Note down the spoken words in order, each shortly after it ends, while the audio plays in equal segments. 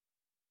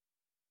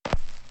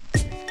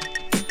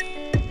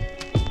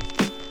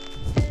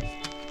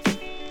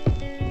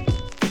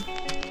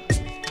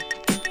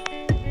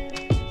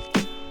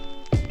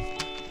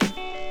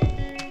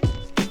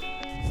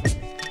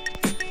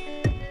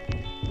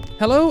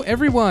Hello,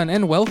 everyone,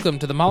 and welcome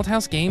to the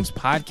Malthouse Games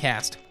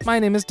Podcast. My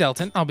name is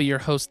Delton. I'll be your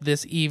host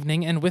this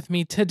evening, and with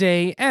me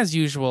today, as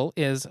usual,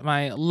 is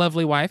my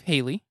lovely wife,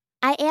 Haley.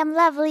 I am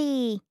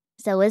lovely.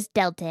 So is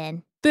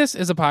Delton. This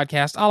is a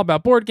podcast all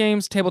about board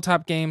games,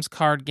 tabletop games,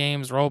 card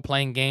games,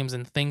 role-playing games,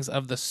 and things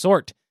of the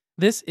sort.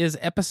 This is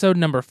episode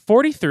number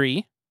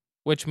 43,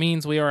 which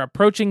means we are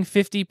approaching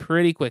 50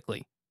 pretty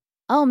quickly.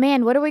 Oh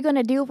man, what are we going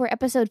to do for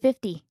episode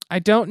 50? I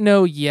don't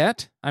know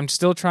yet. I'm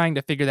still trying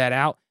to figure that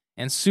out,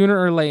 and sooner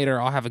or later,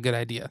 I'll have a good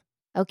idea.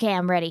 Okay,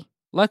 I'm ready.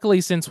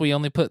 Luckily, since we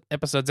only put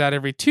episodes out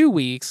every 2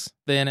 weeks,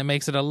 then it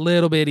makes it a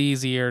little bit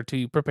easier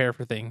to prepare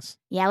for things.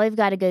 Yeah, we've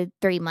got a good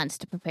 3 months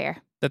to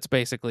prepare. That's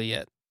basically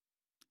it.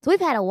 So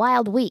we've had a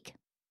wild week.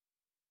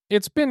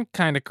 It's been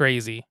kind of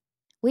crazy.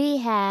 We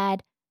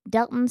had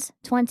Delton's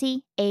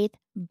 28th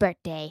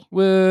birthday.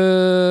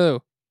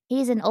 Whoa!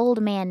 He's an old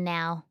man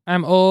now.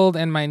 I'm old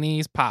and my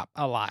knees pop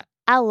a lot.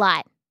 A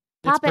lot.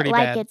 It's Pop it pretty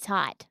like bad. it's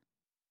hot.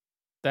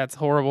 That's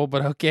horrible,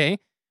 but okay.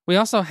 We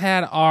also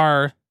had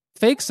our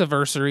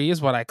fakes-iversary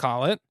is what I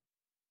call it.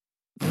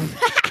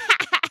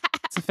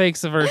 It's a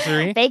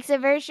fakes-iversary.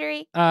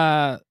 Fakes-iversary?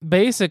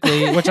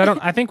 Basically, which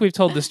I think we've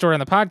told this story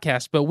on the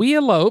podcast, but we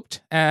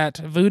eloped at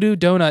Voodoo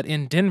Donut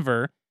in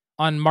Denver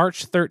on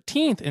March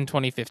 13th in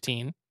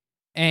 2015,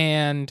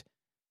 and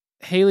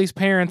Haley's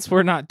parents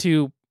were not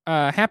too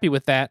happy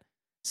with that,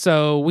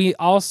 so we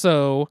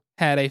also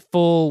had a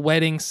full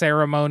wedding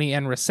ceremony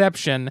and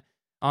reception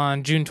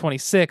on June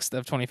 26th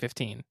of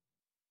 2015.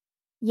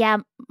 Yeah,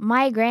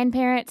 my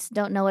grandparents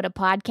don't know what a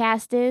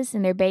podcast is,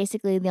 and they're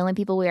basically the only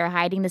people we are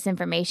hiding this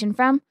information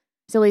from,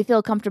 so we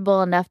feel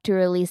comfortable enough to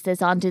release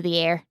this onto the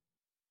air.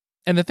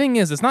 And the thing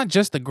is, it's not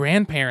just the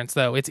grandparents,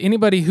 though. It's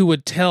anybody who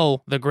would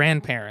tell the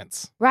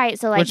grandparents. Right,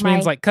 so which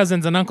means like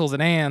cousins and uncles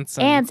and aunts.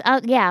 Aunts,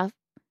 yeah.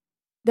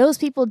 Those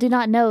people do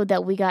not know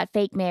that we got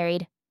fake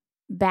married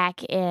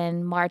back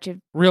in March of...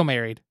 Real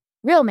married.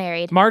 Real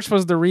married. March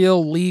was the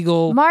real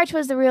legal... March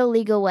was the real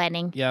legal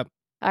wedding. Yep.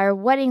 Our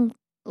wedding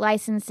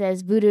license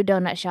says Voodoo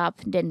Donut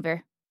Shop,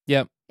 Denver.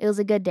 Yep. It was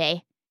a good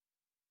day.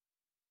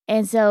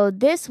 And so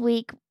this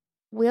week,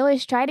 we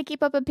always try to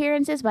keep up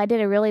appearances, but I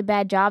did a really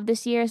bad job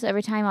this year. So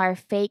every time our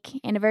fake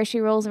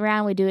anniversary rolls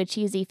around, we do a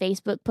cheesy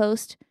Facebook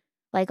post,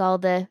 like all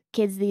the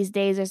kids these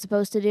days are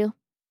supposed to do.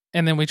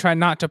 And then we try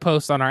not to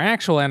post on our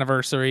actual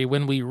anniversary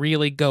when we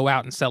really go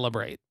out and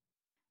celebrate.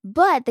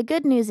 But the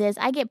good news is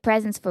I get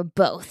presents for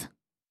both.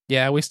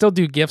 Yeah, we still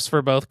do gifts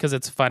for both because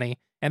it's funny.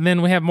 And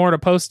then we have more to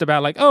post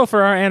about, like, oh,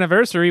 for our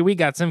anniversary, we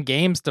got some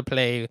games to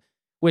play,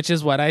 which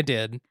is what I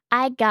did.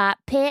 I got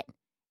Pit,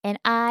 and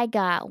I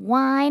got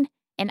Wine,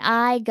 and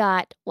I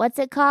got, what's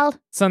it called?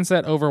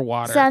 Sunset Over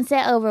Water.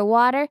 Sunset Over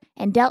Water,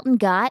 and Delton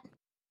got...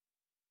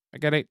 I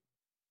got it.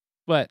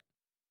 What?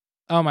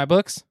 Oh, my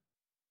books?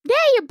 Yeah,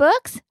 your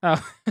books.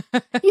 Oh.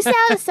 You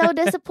sound so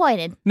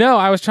disappointed. No,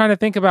 I was trying to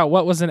think about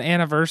what was an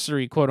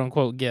anniversary,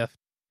 quote-unquote, gift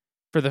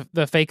for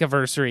the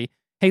fake-iversary.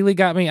 Haley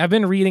got me... I've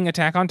been reading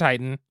Attack on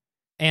Titan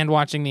and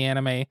watching the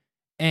anime,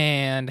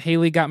 and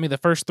Haley got me the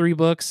first 3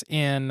 books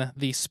in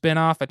the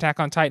spin-off Attack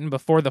on Titan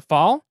before the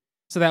fall,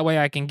 so that way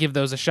I can give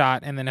those a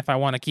shot, and then if I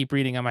want to keep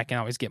reading them, I can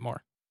always get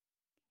more.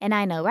 And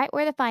I know right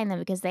where to find them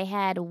because they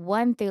had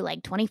 1 through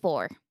like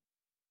 24.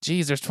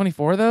 Geez, there's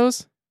 24 of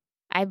those?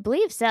 I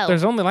believe so.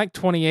 There's only like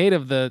 28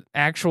 of the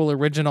actual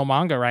original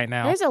manga right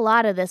now. There's a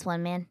lot of this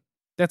one, man.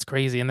 That's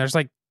crazy, and there's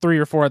like 3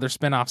 or 4 other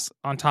spin-offs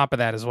on top of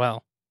that as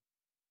well.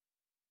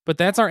 But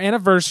that's our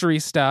anniversary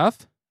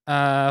stuff.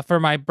 For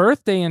my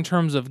birthday, in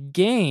terms of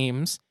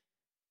games,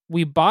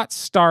 we bought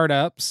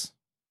Startups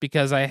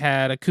because I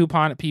had a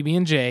coupon at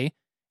PB&J,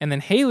 and then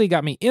Haley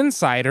got me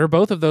Insider.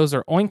 Both of those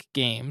are Oink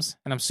games,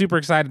 and I'm super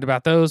excited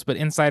about those, but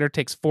Insider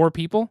takes 4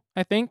 people,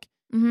 I think.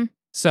 Mm-hmm.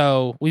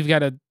 So we've got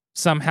to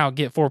somehow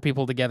get 4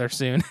 people together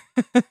soon.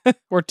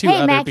 Or 2 hey,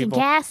 other Mac people.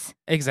 And Cass.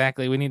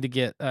 Exactly. We need to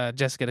get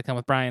Jessica to come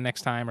with Brian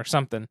next time or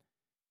something.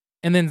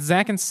 And then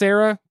Zach and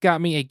Sarah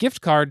got me a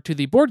gift card to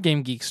the Board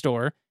Game Geek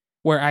store,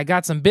 where I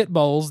got some Bit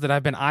Bowls that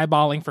I've been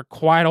eyeballing for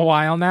quite a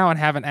while now and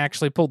haven't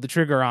actually pulled the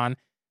trigger on.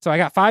 So I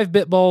got 5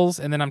 Bit Bowls,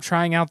 and then I'm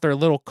trying out their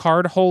little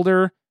card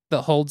holder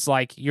that holds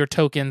like your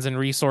tokens and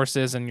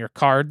resources and your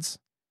cards.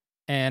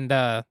 And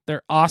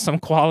they're awesome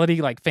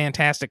quality, like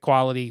fantastic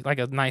quality, like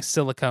a nice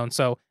silicone.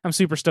 So I'm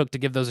super stoked to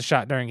give those a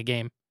shot during a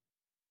game.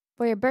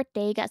 For your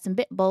birthday, you got some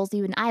Bit Bowls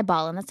you've been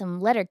eyeballing. That's some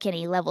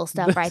Letterkenny level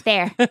stuff right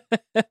there.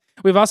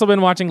 We've also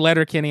been watching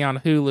Letterkenny on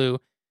Hulu,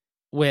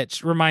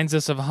 which reminds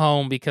us of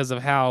home because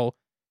of how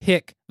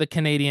hick the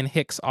Canadian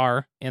hicks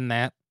are in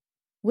that.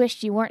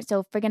 Wished you weren't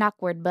so friggin'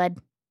 awkward, bud.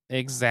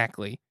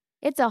 Exactly.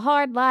 It's a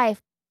hard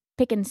life,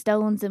 picking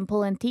stones and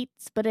pulling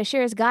teats, but as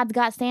sure as God's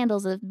got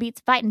sandals, it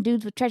beats fighting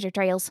dudes with treasure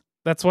trails.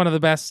 That's one of the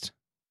best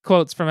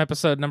quotes from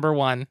episode number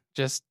 1.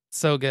 Just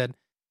so good.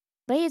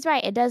 But he's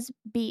right, it does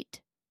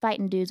beat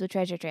fighting dudes with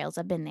treasure trails.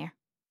 I've been there.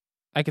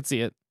 I could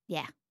see it.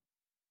 Yeah.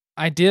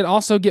 I did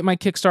also get my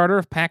Kickstarter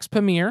of Pax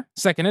Pamir,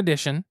 2nd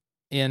edition,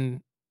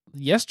 in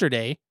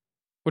yesterday,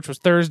 which was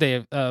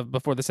Thursday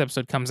before this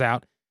episode comes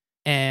out,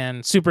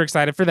 and super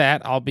excited for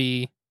that. I'll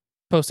be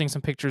posting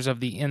some pictures of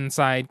the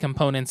inside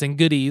components and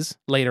goodies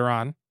later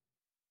on.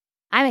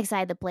 I'm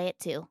excited to play it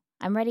too.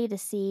 I'm ready to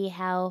see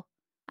how...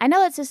 I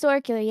know it's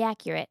historically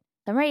accurate.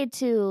 I'm ready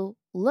to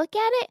look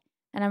at it,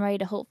 and I'm ready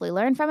to hopefully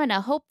learn from it. And I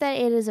hope that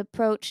it is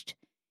approached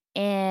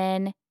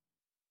in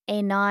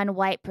a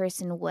non-white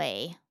person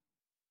way.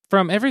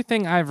 From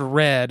everything I've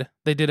read,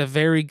 they did a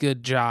very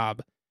good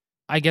job.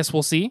 I guess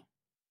we'll see.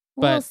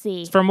 But We'll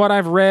see. from what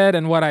I've read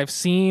and what I've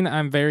seen,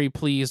 I'm very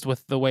pleased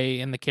with the way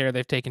and the care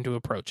they've taken to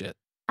approach it.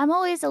 I'm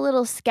always a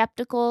little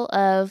skeptical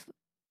of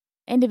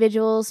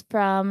individuals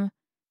from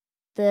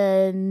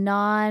the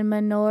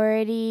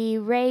non-minority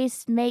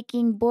race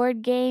making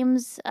board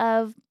games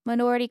of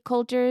minority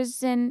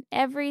cultures and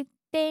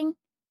everything.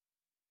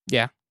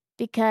 Yeah.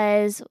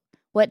 Because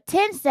what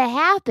tends to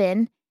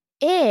happen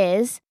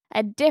is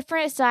a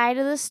different side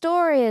of the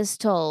story is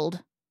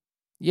told.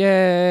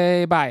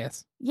 Yay,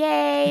 bias.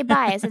 Yay,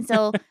 bias. And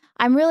so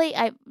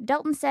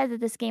Dalton said that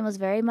this game was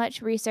very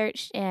much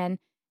researched and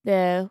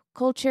the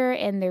culture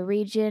and the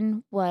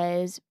region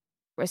was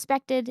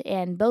respected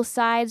and both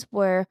sides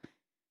were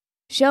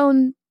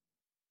shown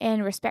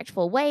in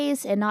respectful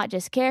ways and not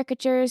just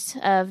caricatures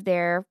of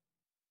their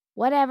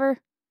whatever.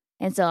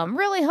 And so I'm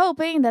really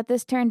hoping that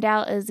this turned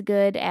out as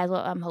good as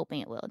what I'm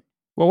hoping it will.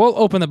 Well, we'll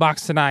open the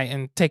box tonight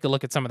and take a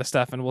look at some of the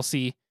stuff, and we'll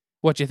see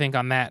what you think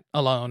on that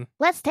alone.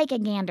 Let's take a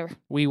gander.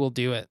 We will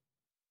do it.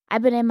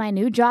 I've been in my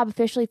new job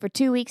officially for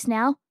 2 weeks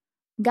now.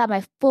 Got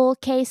my full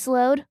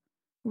caseload,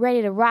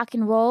 ready to rock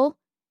and roll,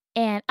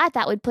 and I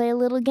thought we'd play a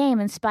little game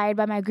inspired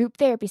by my group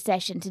therapy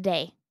session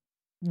today.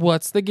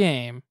 What's the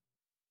game?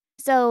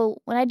 So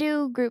when I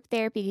do group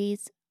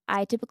therapies,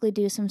 I typically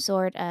do some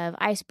sort of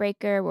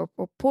icebreaker or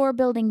rapport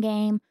building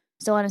game,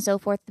 so on and so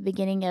forth at the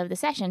beginning of the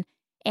session.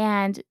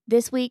 And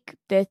this week,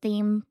 the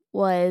theme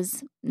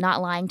was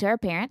not lying to our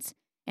parents.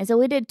 And so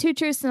we did 2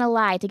 truths and a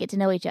lie to get to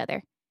know each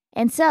other.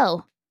 And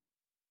so,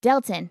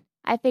 Delton,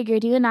 I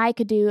figured you and I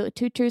could do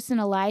 2 truths and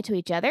a lie to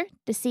each other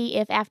to see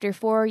if after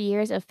 4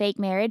 years of fake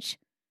marriage,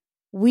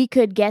 we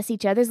could guess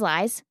each other's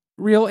lies.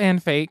 Real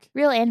and fake.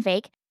 Real and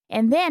fake.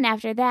 And then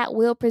after that,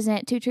 we'll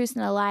present 2 truths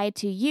and a lie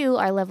to you,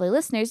 our lovely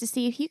listeners, to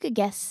see if you could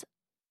guess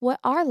what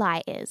our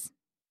lie is.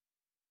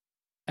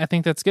 I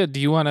think that's good. Do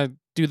you want to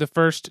do the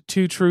first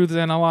 2 truths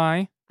and a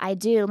lie? I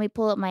do. Let me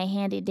pull up my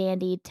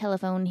handy-dandy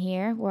telephone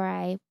here where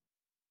I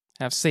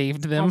Have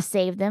saved them. have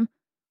saved them.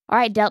 All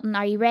right, Delton,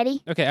 are you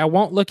ready? Okay, I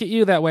won't look at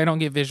you. That way I don't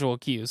get visual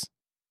cues.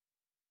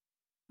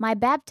 My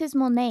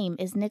baptismal name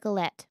is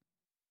Nicolette.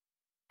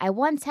 I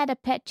once had a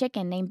pet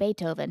chicken named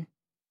Beethoven.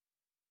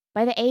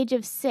 By the age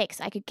of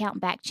 6, I could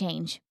count back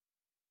change.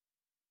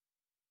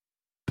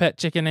 Pet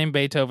chicken named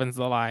Beethoven's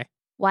the lie.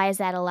 Why is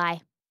that a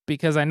lie?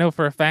 Because I know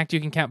for a fact you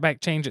can count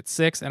back change at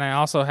 6, and I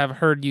also have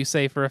heard you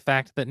say for a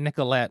fact that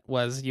Nicolette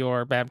was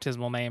your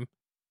baptismal name.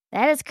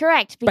 That is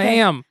correct. Because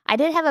Bam! I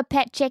did have a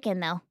pet chicken,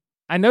 though.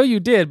 I know you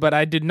did, but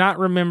I did not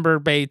remember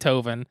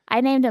Beethoven.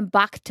 I named him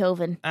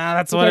Bachtoven. Ah,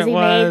 that's what it Because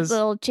was. he made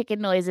little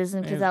chicken noises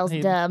and because I was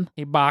dumb.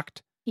 He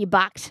balked. He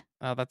balked.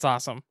 Oh, that's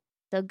awesome.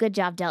 So good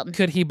job, Delton.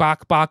 Could he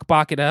balk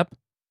it up?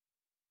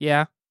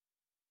 Yeah.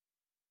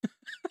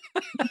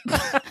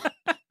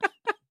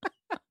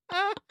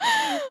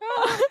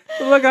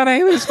 The look on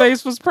Haley's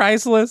face was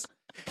priceless.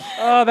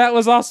 Oh, that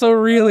was also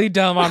really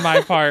dumb on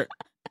my part.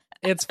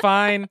 It's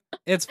fine.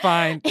 It's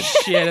fine.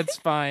 Shit, it's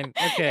fine.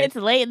 Okay. It's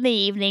late in the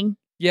evening.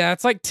 Yeah,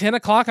 it's like 10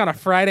 o'clock on a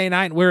Friday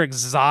night, and we're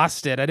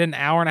exhausted. I did an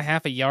hour and a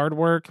half of yard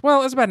work.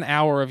 Well, it was about an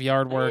hour of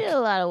yard I work. did a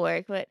lot of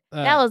work, but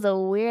that was a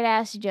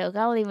weird-ass joke. I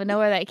don't even know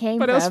where that came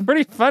But from. it was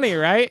pretty funny,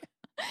 right?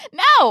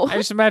 No! I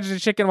just imagine a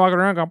chicken walking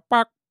around going,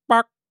 bark,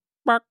 bark,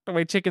 bark, the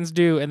way chickens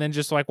do, and then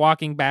just like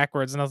walking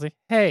backwards. And I was like,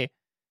 hey,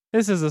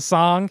 this is a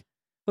song.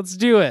 Let's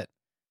do it.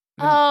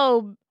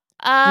 Oh,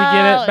 You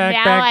get it? Back,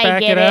 now back, I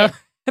back get it up.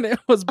 And it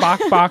was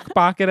bok, bok,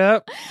 bok it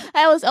up.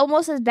 That was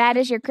almost as bad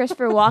as your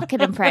Christopher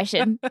Walken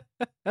impression.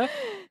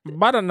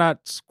 Butternut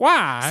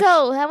squash.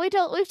 So, have we've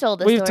told this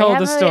story? We've told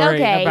the haven't we? story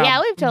Okay, about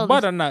yeah, we've told this.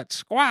 butternut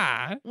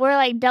squash. We're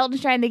like,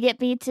 Delton's trying to get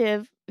me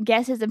to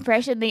guess his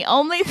impression. The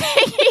only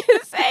thing he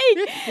can say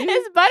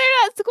is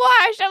butternut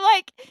squash. I'm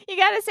like, you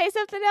gotta say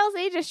something else.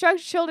 And he just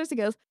shrugs his shoulders and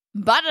goes,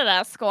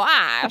 butternut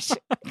squash.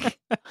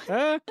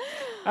 Okay.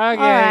 All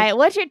right,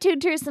 what's your 2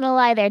 truths and a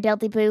lie there,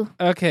 Delty Poo?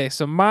 Okay,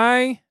 so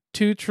my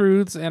 2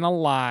 truths and a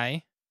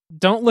lie.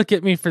 Don't look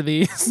at me for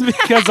these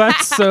because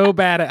I'm so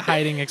bad at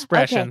hiding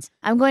expressions.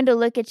 Okay, I'm going to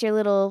look at your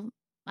little,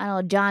 I don't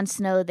know, Jon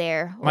Snow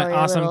there. My or your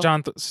awesome little,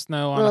 Jon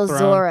Snow on a little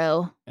throne.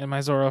 Zorro. And my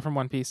Zorro from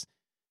One Piece.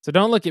 So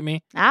don't look at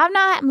me. I'm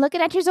not. I'm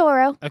looking at your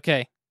Zorro.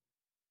 Okay.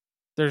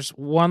 There's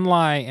 1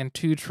 lie and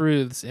 2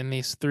 truths in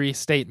these 3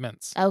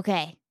 statements.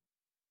 Okay.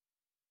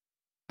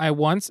 I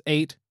once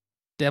ate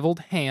deviled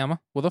ham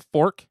with a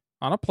fork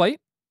on a plate.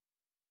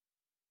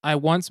 I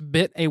once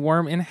bit a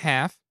worm in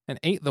half and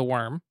ate the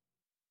worm.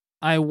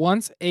 I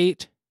once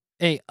ate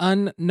a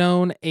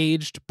unknown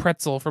aged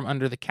pretzel from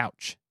under the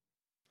couch.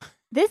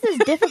 This is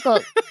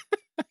difficult.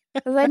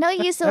 Because I know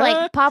you used to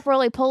like pop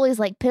roly polies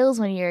like pills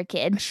when you were a I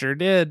kid. sure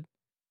did.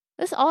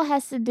 This all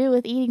has to do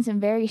with eating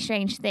some very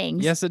strange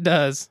things. Yes, it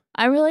does.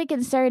 I'm really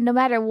concerned no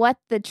matter what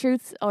the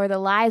truths or the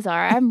lies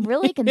are. I'm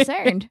really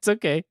concerned. It's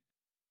okay.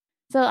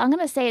 So I'm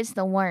going to say it's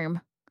the worm.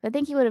 I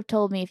think you would have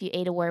told me if you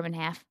ate a worm in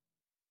half.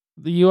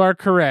 You are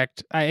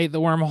correct. I ate the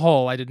worm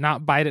whole. I did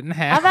not bite it in I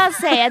half. was about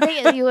to say, I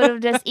think you would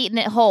have just eaten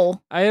it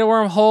whole. I ate a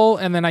worm whole,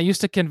 and then I used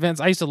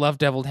to love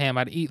deviled ham.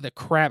 I'd eat the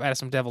crap out of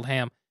some deviled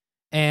ham.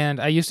 And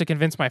I used to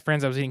convince my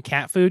friends I was eating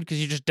cat food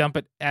because you just dump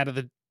it out of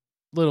the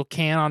little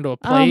can onto a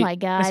plate. Oh my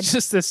God. It's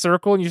just this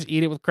circle, and you just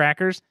eat it with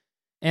crackers.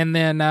 And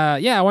then,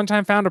 I one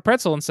time found a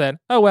pretzel and said,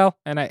 oh, well,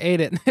 and I ate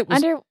it. It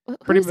was Under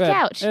pretty whose bad.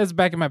 couch? It was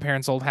back in my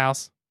parents' old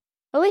house.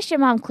 At least your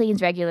mom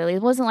cleans regularly.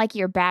 It wasn't like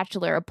your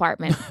bachelor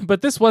apartment.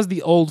 But this was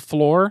the old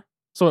floor,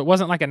 so it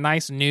wasn't like a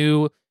nice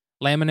new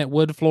laminate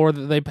wood floor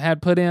that they had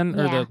put in,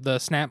 or Yeah. the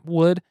snap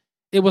wood.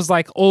 It was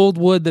like old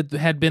wood that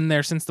had been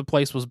there since the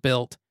place was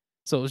built.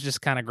 So it was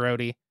just kind of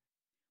grody.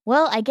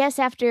 Well, I guess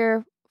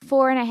after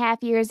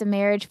 4.5 years of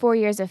marriage, 4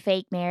 years of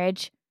fake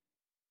marriage,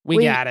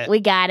 We got it. We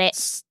got it.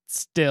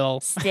 Still.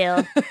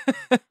 Still.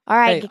 All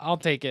right. Hey, I'll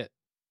take it.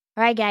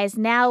 All right, guys.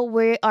 Now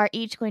we are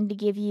each going to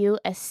give you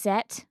a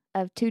set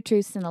of 2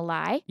 truths and a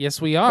lie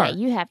Yes, we are. that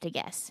you have to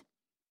guess.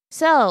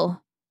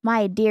 So,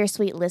 my dear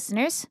sweet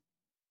listeners,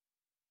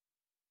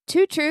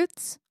 2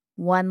 truths,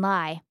 1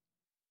 lie.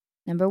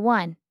 Number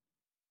 1,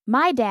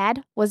 my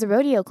dad was a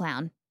rodeo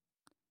clown.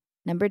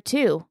 Number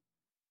 2,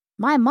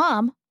 my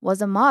mom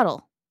was a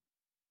model.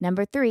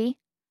 Number 3,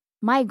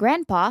 my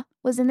grandpa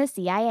was in the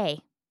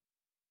CIA.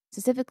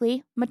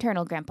 Specifically,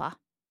 maternal grandpa.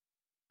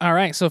 All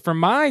right. So for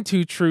my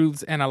 2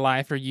 truths and a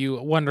lie for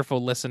you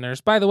wonderful listeners.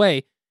 By the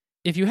way,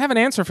 if you have an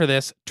answer for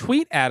this,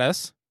 tweet at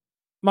us,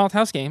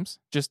 Malthouse Games,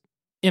 just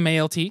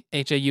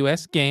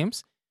MALTHAUS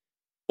Games,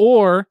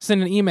 or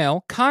send an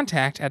email,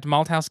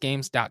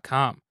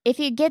 contact@malthousegames.com. If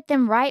you get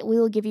them right, we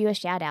will give you a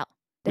shout out.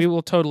 We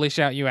will totally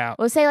shout you out.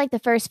 We'll say like the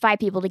first 5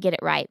 people to get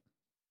it right.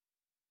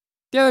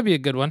 Yeah, that'd be a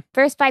good one.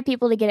 First 5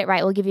 people to get it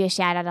right, we'll give you a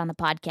shout out on the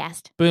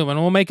podcast. Boom, and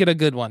we'll make it a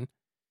good one.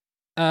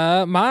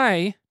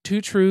 My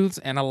 2 truths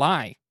and a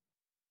lie.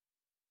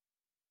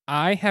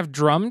 I have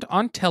drummed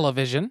on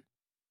television.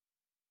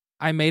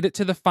 I made it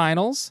to the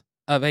finals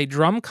of a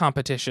drum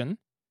competition.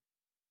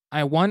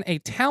 I won a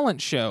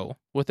talent show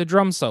with a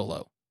drum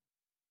solo.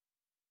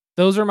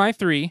 Those are my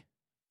 3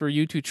 for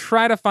you to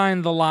try to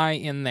find the lie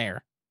in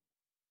there.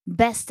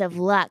 Best of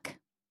luck.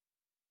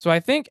 So I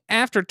think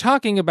after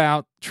talking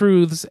about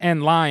truths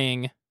and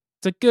lying,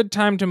 it's a good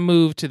time to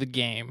move to the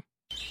game.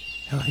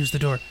 Oh, here's the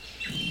door.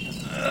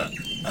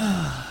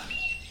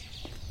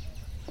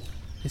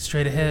 It's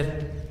straight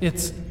ahead.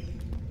 It's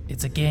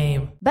a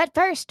game. But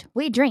first,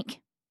 we drink.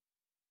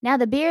 Now,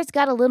 the beers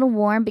got a little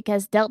warm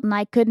because Delton and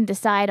I couldn't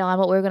decide on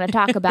what we were going to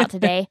talk about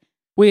today.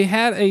 We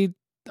had a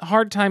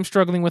hard time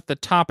struggling with the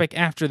topic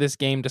after this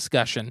game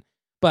discussion,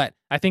 but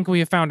I think we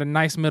have found a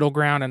nice middle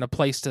ground and a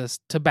place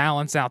to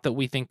balance out that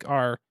we think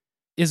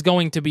is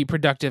going to be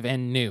productive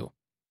and new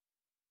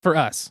for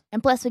us.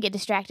 And plus, we get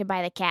distracted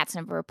by the cats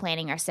whenever we're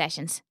planning our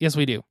sessions. Yes,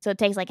 we do. So it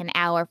takes like an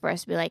hour for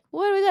us to be like,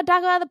 what are we going to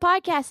talk about on the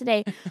podcast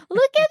today?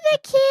 Look at the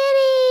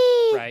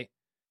kitty! Right.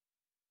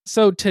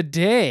 So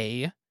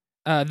today,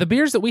 the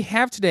beers that we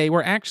have today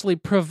were actually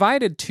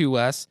provided to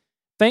us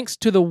thanks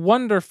to the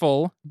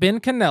wonderful Ben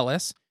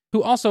Canellis,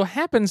 who also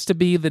happens to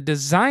be the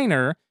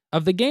designer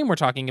of the game we're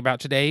talking about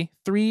today,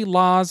 3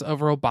 Laws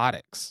of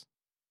Robotics.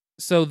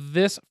 So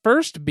this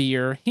first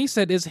beer, he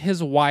said, is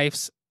his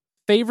wife's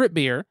favorite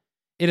beer.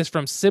 It is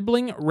from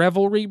Sibling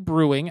Revelry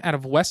Brewing out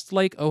of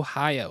Westlake,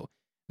 Ohio.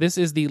 This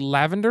is the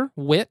Lavender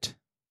Wit.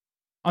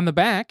 On the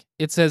back,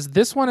 it says,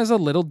 this one is a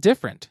little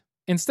different.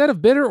 Instead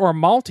of bitter or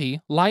malty,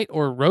 light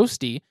or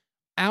roasty,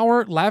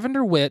 our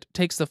Lavender Wit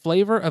takes the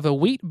flavor of a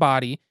wheat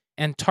body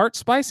and tart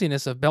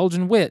spiciness of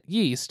Belgian wit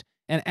yeast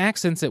and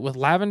accents it with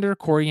lavender,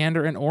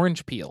 coriander, and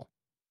orange peel.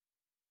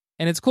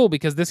 And it's cool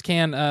because this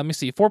can,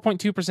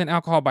 4.2%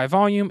 alcohol by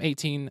volume,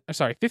 15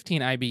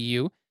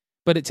 IBU,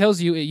 but it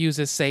tells you it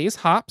uses Saaz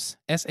hops,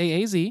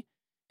 S-A-A-Z.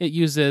 It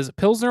uses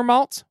Pilsner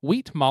malt,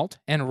 wheat malt,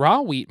 and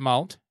raw wheat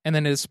malt, and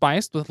then it is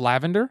spiced with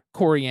lavender,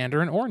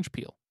 coriander, and orange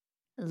peel.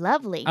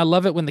 Lovely. I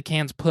love it when the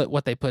cans put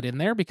what they put in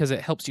there because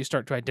it helps you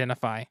start to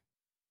identify.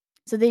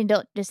 So then you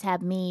don't just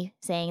have me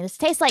saying, this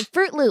tastes like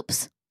Fruit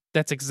Loops.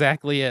 That's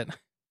exactly it.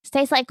 This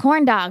tastes like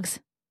corn dogs.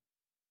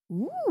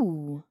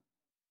 Ooh.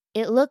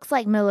 It looks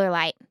like Miller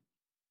Lite.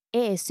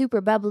 It is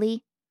super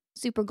bubbly,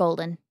 super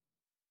golden.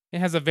 It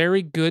has a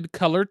very good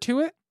color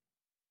to it.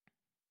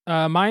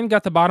 Mine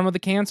got the bottom of the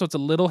can, so it's a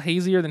little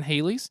hazier than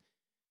Haley's,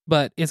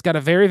 but it's got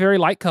a very, very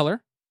light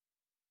color.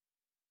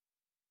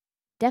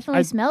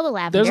 Definitely smell the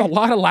lavender. There's a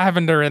lot of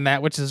lavender in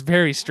that, which is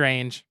very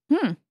strange.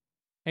 Hmm.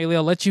 Haley,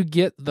 I'll let you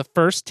get the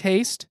first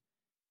taste.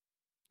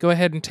 Go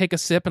ahead and take a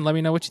sip and let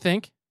me know what you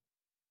think.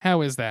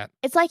 How is that?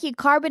 It's like you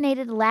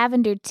carbonated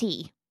lavender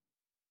tea.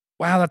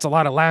 Wow, that's a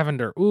lot of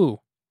lavender. Ooh.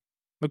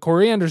 The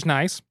coriander's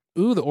nice.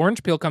 Ooh, the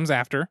orange peel comes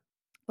after.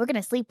 We're going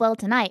to sleep well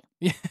tonight.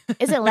 Yeah.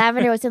 Isn't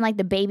lavender what's in like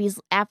the baby's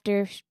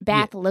after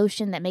bath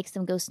lotion that makes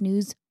them go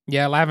snooze?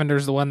 Yeah,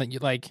 lavender's the one that you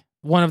like,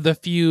 one of the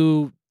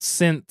few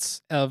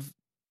scents of,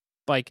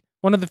 like,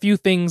 one of the few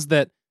things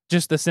that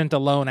just the scent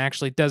alone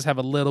actually does have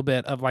a little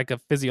bit of like a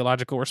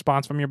physiological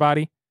response from your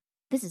body.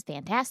 This is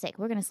fantastic.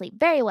 We're going to sleep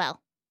very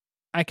well.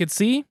 I could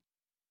see.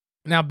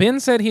 Now, Ben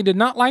said he did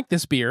not like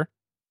this beer.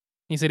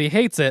 He said he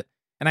hates it.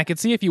 And I could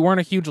see if you weren't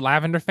a huge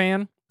lavender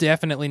fan,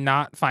 definitely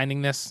not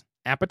finding this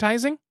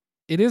appetizing.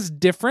 It is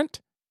different,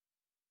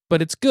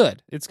 but it's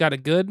good. It's got a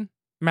good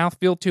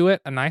mouthfeel to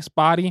it, a nice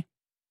body.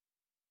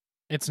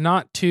 It's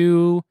not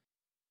too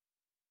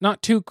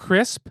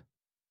crisp,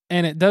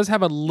 and it does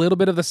have a little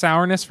bit of the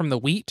sourness from the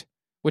wheat,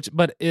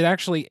 but it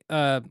actually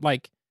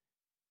like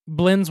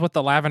blends with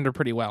the lavender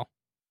pretty well.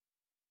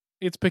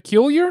 It's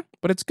peculiar,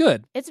 but it's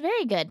good. It's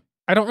very good.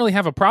 I don't really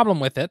have a problem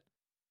with it.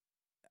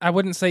 I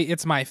wouldn't say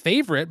it's my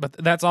favorite, but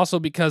that's also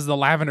because the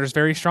lavender is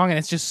very strong and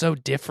it's just so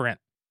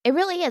different. It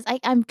really is.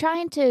 I'm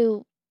trying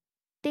to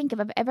think if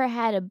I've ever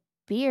had a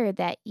beer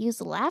that used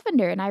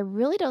lavender, and I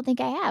really don't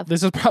think I have.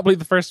 This is probably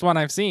the first one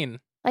I've seen.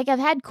 Like, I've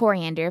had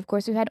coriander. Of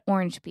course, we've had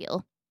orange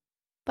peel.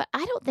 But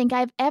I don't think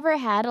I've ever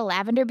had a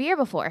lavender beer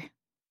before.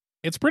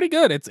 It's pretty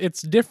good.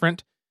 It's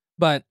different,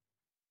 but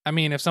I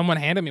mean, if someone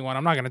handed me one,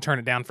 I'm not going to turn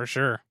it down for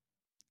sure.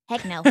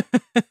 Heck no.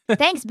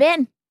 Thanks,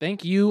 Ben.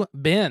 Thank you,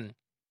 Ben.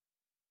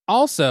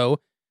 Also,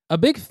 a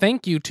big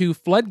thank you to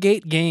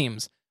Floodgate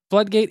Games.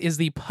 Floodgate is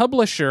the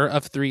publisher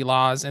of Three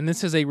Laws, and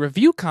this is a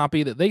review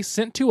copy that they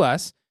sent to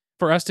us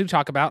for us to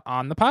talk about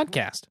on the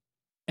podcast.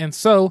 And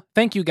so,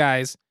 thank you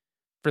guys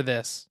for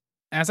this.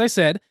 As I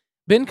said,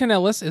 Ben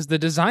Canellis is the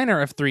designer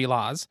of Three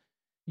Laws.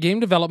 Game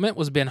development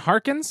was Ben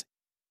Harkins.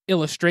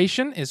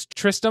 Illustration is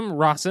Tristam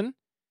Rawson.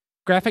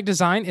 Graphic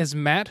design is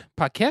Matt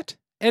Paquette.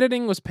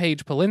 Editing was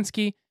Paige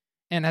Polinsky.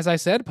 And as I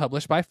said,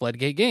 published by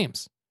Floodgate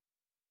Games.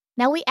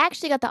 Now, we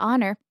actually got the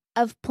honor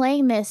of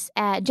playing this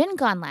at Gen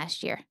Con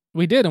last year.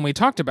 We did, and we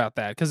talked about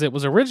that, because it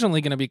was originally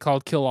going to be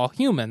called Kill All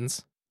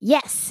Humans.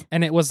 Yes.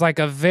 And it was like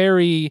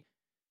the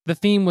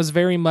theme was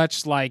very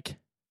much like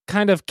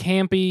kind of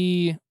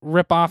campy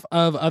ripoff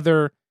of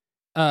other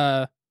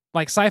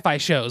like sci-fi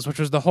shows, which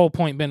was the whole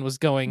point Ben was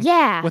going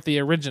with the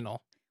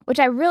original. Which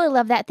I really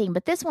love that theme,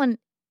 but this one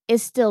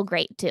is still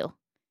great too.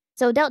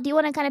 So Del, do you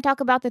want to kind of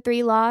talk about the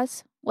 3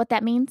 laws, what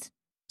that means?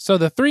 So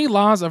the 3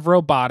 laws of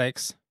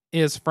robotics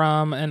is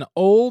from an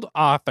old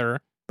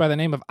author by the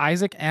name of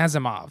Isaac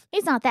Asimov.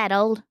 He's not that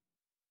old.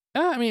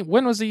 I mean,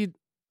 when was he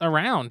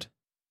around?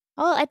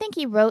 Well, I think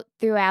he wrote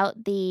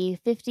throughout the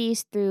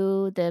 50s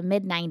through the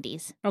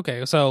mid-90s.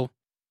 Okay, so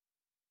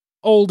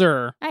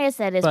older. I guess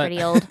that is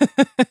pretty old.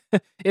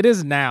 It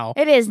is now.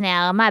 It is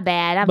now. My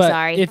bad. I'm but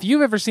sorry. If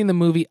you've ever seen the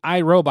movie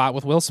I, Robot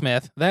with Will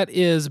Smith, that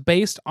is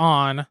based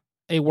on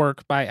a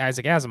work by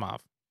Isaac Asimov.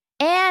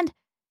 And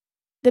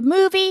the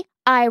movie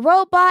I,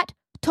 Robot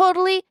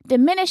totally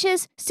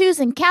diminishes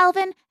Susan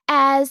Calvin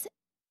as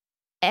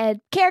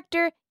a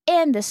character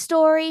in the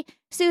story.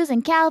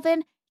 Susan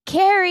Calvin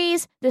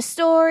carries the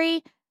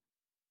story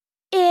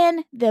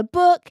in the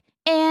book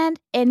and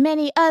in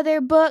many other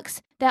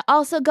books that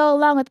also go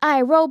along with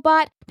I,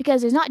 Robot,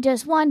 because there's not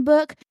just one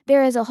book.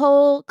 There is a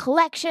whole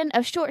collection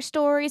of short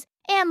stories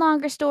and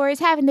longer stories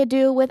having to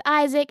do with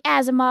Isaac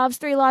Asimov's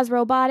 3 Laws of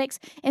Robotics,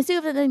 and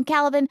Susan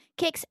Calvin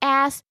kicks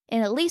ass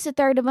in at least a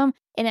third of them,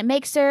 and it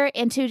makes her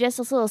into just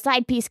this little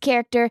side piece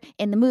character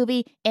in the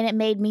movie, and it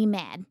made me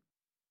mad.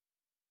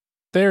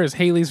 There is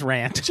Haley's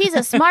rant. She's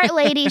a smart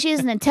lady, she's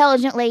an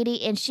intelligent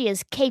lady, and she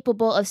is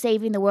capable of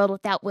saving the world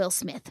without Will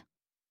Smith.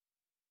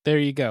 There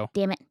you go.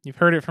 Damn it. You've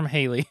heard it from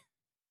Haley.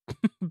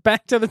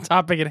 Back to the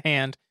topic at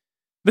hand.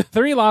 The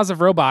 3 laws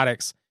of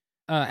robotics.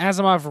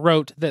 Asimov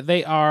wrote that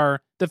they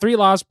are the 3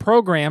 laws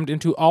programmed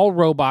into all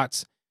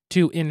robots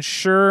to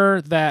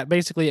ensure that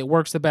basically it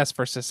works the best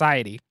for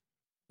society.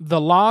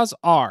 The laws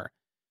are: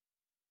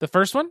 the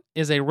first one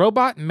is a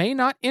robot may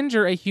not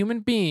injure a human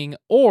being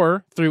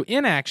or, through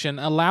inaction,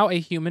 allow a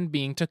human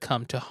being to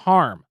come to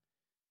harm.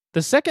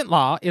 The second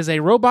law is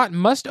a robot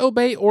must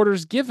obey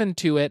orders given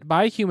to it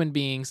by human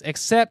beings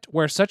except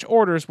where such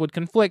orders would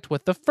conflict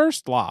with the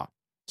first law.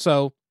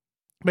 So,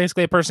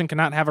 basically, a person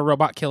cannot have a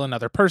robot kill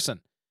another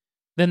person.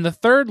 Then the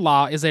third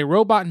law is a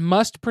robot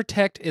must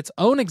protect its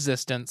own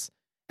existence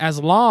as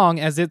long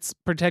as its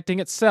protecting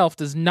itself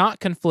does not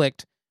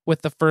conflict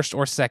with the first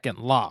or second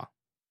law.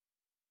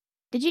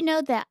 Did you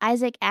know that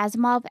Isaac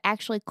Asimov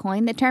actually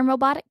coined the term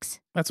robotics?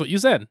 That's what you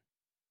said.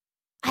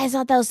 I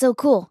thought that was so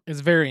cool. It's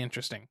very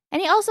interesting.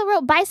 And he also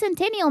wrote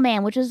Bicentennial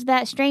Man, which was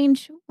that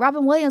strange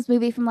Robin Williams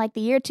movie from like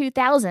the year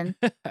 2000.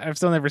 I've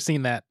still never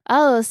seen that.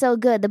 Oh, so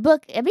good. The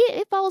book, I mean,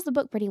 it follows the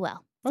book pretty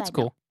well. That's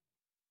cool.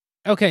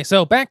 Okay,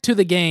 so back to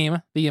the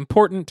game, the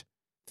important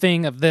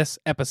thing of this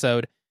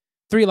episode,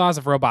 3 Laws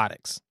of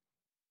Robotics.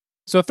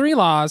 So 3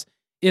 Laws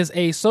is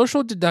a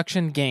social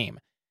deduction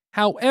game.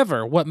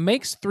 However, what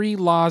makes 3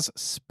 Laws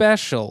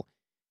special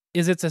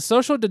is it's a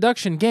social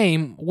deduction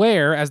game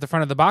where, as the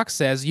front of the box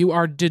says, you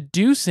are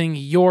deducing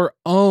your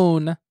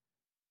own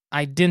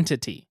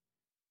identity.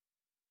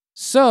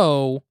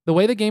 So, the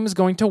way the game is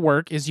going to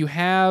work is you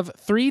have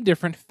 3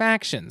 different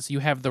factions. You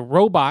have the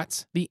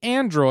robots, the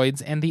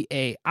androids, and the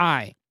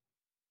AI.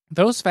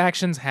 Those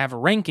factions have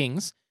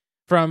rankings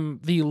from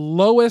the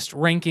lowest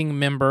ranking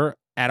member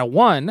at a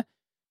 1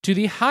 to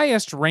the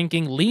highest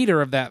ranking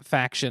leader of that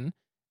faction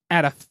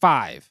at a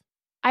 5.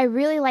 I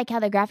really like how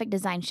the graphic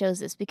design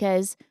shows this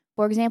because,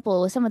 for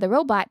example, with some of the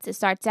robots, it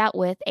starts out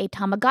with a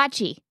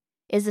Tamagotchi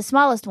is the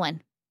smallest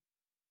one,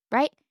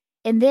 right?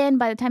 And then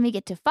by the time you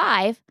get to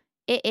 5,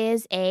 it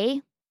is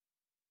a...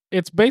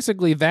 It's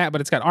basically that,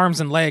 but it's got arms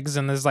and legs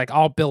and is like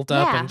all built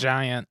up Yeah. and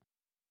giant.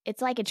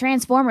 It's like a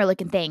transformer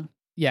looking thing.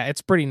 Yeah,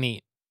 it's pretty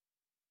neat.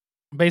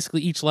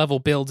 Basically, each level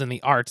builds in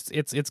the art.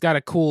 It's got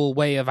a cool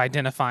way of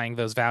identifying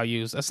those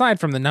values, aside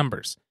from the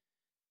numbers.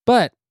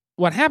 But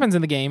what happens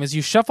in the game is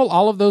you shuffle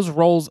all of those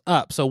rolls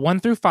up, so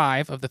 1 through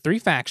 5 of the 3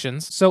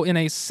 factions. So in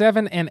a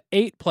 7 and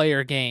 8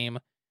 player game,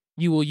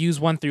 you will use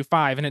 1 through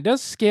 5, and it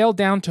does scale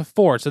down to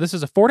 4. So this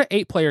is a 4 to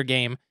 8 player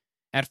game.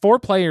 At 4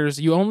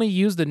 players, you only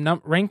use the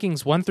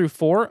rankings 1 through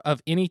 4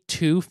 of any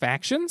 2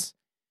 factions.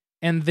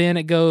 And then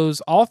it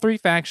goes all 3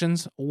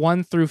 factions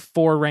 1 through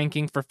 4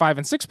 ranking for 5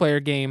 and 6 player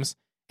games,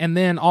 and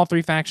then all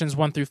 3 factions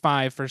 1 through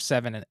 5 for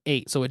 7 and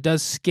 8. So it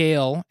does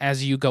scale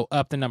as you go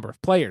up the number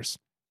of players.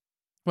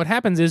 What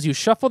happens is you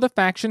shuffle the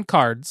faction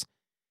cards,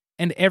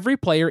 and every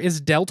player is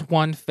dealt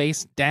 1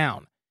 face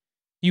down.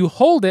 You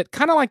hold it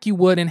kind of like you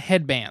would in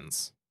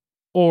headbands,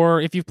 or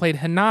if you've played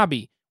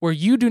Hanabi, where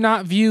you do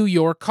not view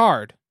your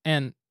card.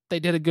 And they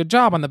did a good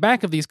job on the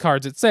back of these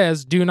cards. It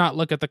says, do not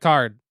look at the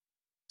card.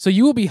 So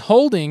you will be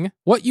holding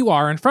what you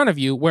are in front of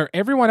you where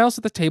everyone else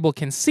at the table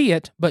can see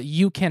it, but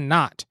you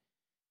cannot.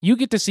 You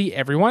get to see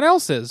everyone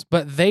else's,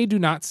 but they do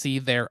not see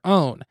their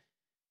own.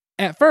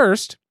 At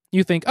first,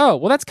 you think, oh,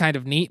 well, that's kind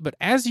of neat, but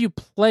as you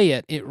play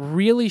it, it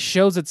really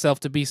shows itself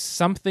to be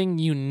something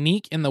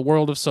unique in the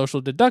world of social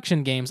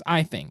deduction games,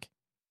 I think.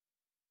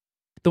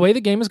 The way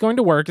the game is going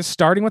to work is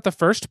starting with the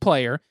first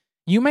player,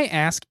 you may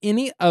ask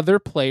any other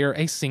player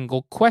a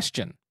single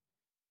question.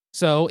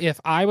 So if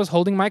I was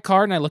holding my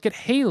card and I look at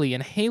Haley,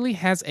 and Haley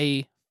has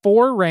a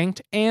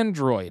 4-ranked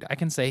android, I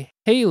can say,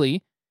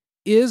 Haley,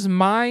 is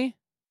my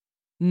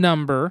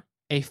number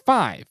a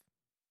 5?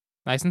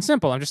 Nice and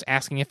simple. I'm just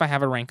asking if I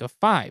have a rank of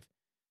 5.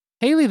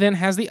 Haley then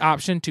has the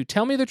option to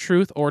tell me the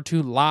truth or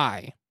to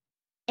lie.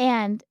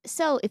 And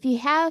so if you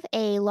have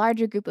a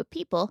larger group of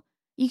people,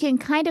 you can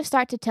kind of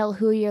start to tell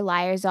who your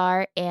liars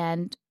are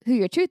and who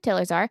your truth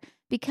tellers are,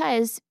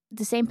 because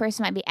the same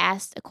person might be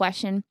asked a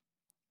question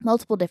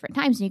multiple different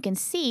times. And you can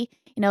see,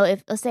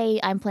 if, let's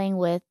say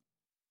we're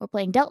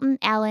playing Delton,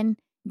 Alan,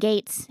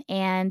 Gates,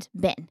 and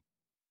Ben.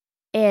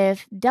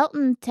 If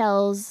Delton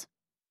tells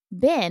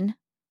Ben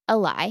a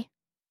lie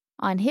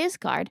on his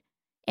card,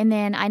 and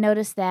then I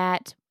notice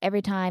that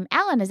every time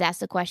Alan is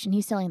asked a question,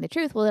 he's telling the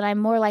truth, well, then I'm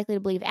more likely to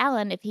believe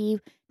Alan if he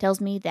tells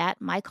me that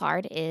my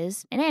card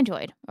is an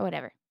android or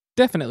whatever.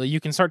 Definitely, you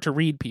can start to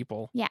read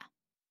people. Yeah.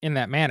 In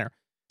that manner.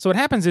 So what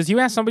happens is you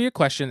ask somebody a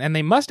question, and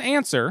they must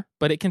answer,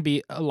 but it can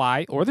be a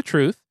lie or the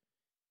truth.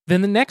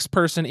 Then the next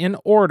person in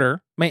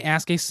order may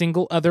ask a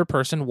single other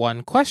person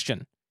one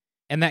question.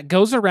 And that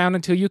goes around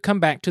until you come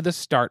back to the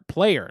start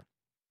player.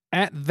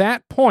 At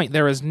that point,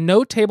 there is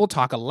no table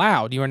talk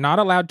allowed. You are not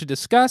allowed to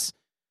discuss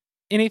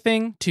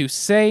anything, to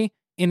say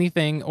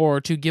anything, or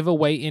to give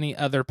away any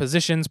other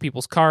positions,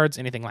 people's cards,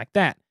 anything like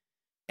that.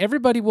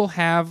 Everybody will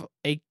have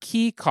a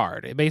key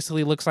card. It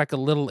basically looks like a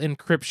little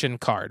encryption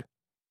card.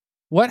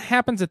 What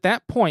happens at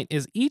that point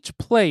is each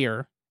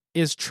player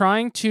is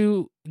trying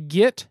to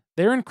get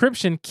their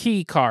encryption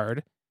key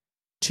card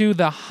to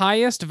the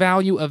highest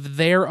value of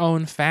their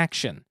own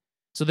faction.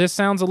 So this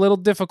sounds a little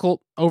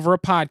difficult over a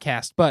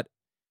podcast, but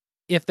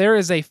if there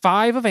is a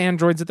 5 of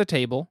androids at the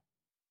table,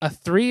 a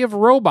 3 of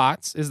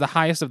robots is the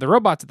highest of the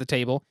robots at the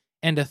table,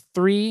 and a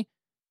 3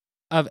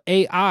 of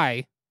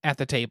AI at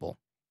the table.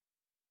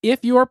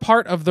 If you are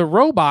part of the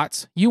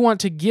robots, you want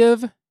to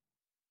give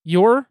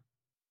your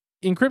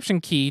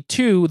encryption key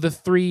to the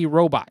 3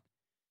 robot.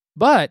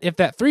 But if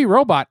that 3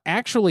 robot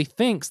actually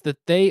thinks that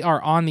they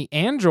are on the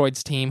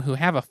androids team who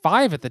have a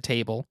 5 at the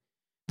table,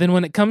 then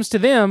when it comes to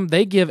them,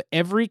 they give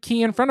every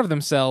key in front of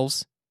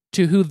themselves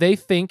to who they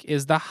think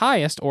is the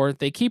highest, or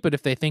they keep it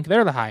if they think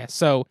they're the highest.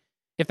 So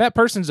if that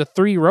person's a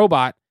 3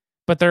 robot,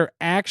 but they're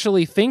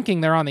actually thinking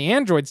they're on the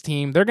androids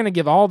team, they're going to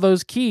give all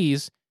those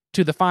keys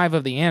to the 5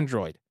 of the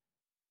android.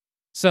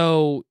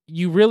 So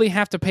you really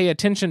have to pay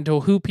attention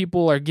to who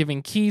people are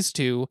giving keys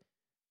to,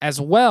 as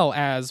well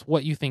as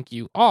what you think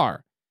you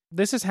are.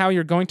 This is how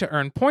you're going to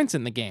earn points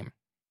in the game.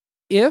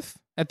 If,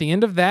 at the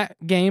end of that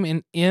game,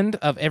 and end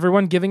of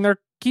everyone giving their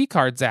key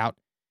cards out,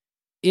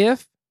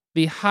 if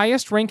the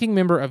highest ranking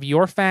member of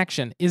your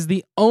faction is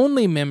the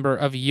only member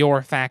of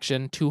your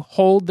faction to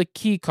hold the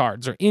key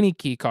cards, or any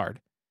key card,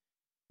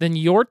 then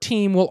your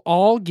team will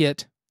all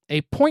get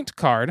a point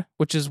card,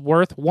 which is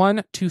worth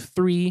 1 to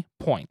 3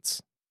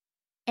 points.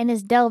 And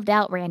is delved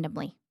out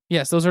randomly.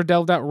 Yes, those are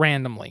delved out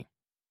randomly.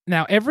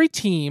 Now, every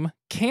team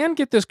can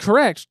get this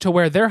correct to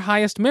where their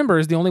highest member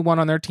is the only one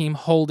on their team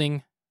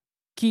holding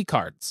key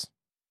cards,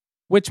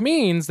 which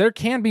means there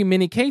can be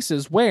many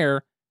cases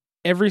where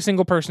every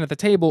single person at the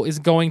table is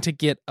going to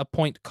get a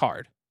point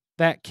card.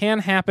 That can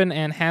happen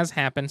and has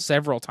happened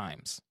several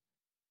times.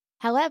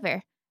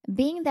 However,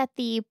 Being that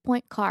the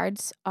point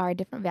cards are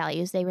different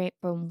values, they range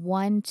from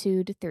 1,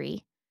 2 to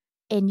 3,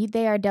 and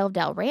they are delved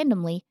out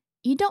randomly,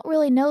 you don't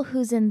really know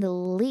who's in the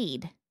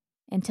lead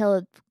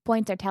until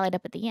points are tallied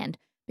up at the end.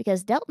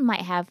 Because Delton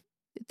might have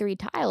 3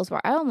 tiles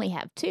where I only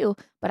have 2,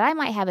 but I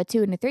might have a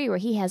 2 and a 3 where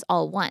he has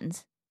all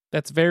 1s.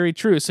 That's very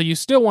true. So you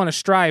still want to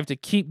strive to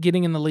keep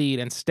getting in the lead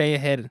and stay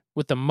ahead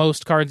with the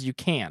most cards you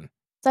can.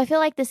 So I feel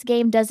like this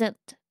game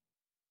doesn't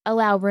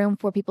allow room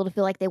for people to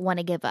feel like they want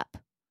to give up.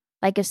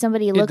 Like if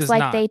somebody looks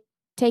like they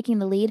taking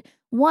the lead,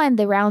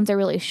 the rounds are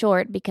really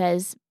short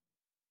because,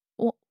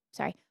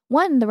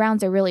 the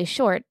rounds are really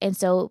short. And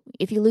so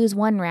if you lose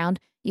one round,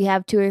 you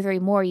have 2 or 3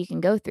 more you can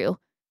go through.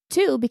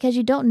 2, because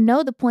you don't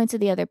know the points of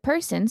the other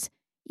person's,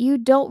 you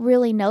don't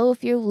really know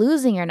if you're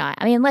losing or not.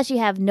 I mean, unless you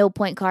have no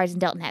point cards and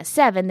Delton has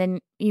 7, then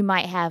you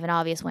might have an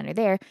obvious winner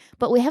there.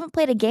 But we haven't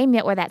played a game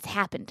yet where that's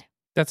happened.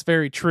 That's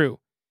very true.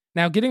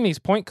 Now, getting these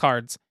point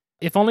cards,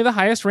 if only the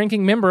highest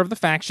ranking member of the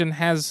faction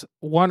has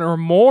 1 or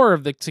more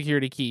of the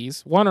security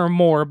keys, 1 or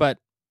more, but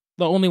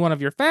the only one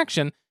of your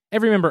faction,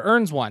 every member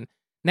earns 1.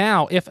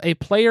 Now, if a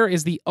player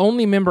is the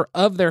only member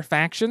of their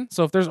faction,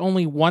 so if there's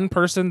only one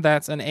person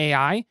that's an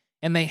AI,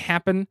 and they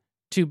happen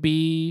to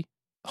be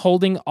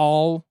holding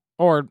all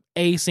or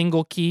a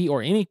single key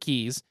or any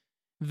keys,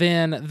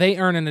 then they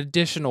earn an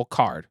additional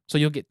card. So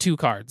you'll get 2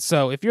 cards.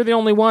 So if you're the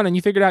only one and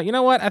you figured out, you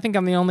know what, I think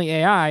I'm the only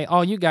AI,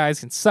 all you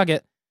guys can suck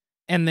it,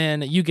 and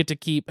then you get to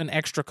keep an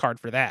extra card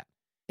for that.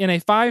 In a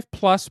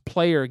 5+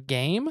 player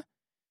game,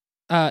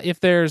 if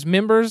there's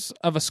members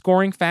of a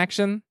scoring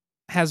faction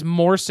has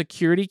more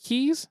security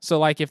keys, so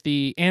like if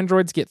the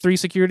androids get 3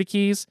 security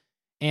keys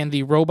and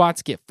the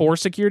robots get 4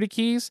 security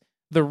keys,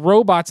 the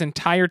robot's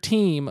entire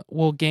team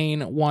will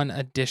gain 1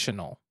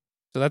 additional.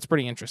 So that's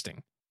pretty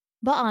interesting.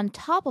 But on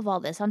top of all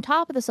this, on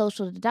top of the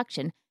social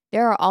deduction,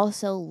 there are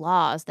also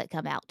laws that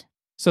come out.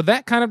 So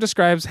that kind of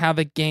describes how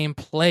the game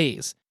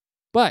plays.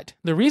 But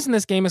the reason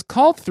this game is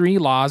called 3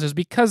 Laws is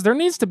because there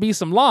needs to be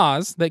some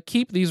laws that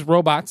keep these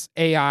robots,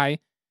 AI,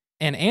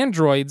 and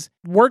androids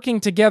working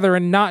together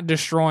and not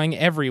destroying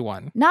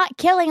everyone. Not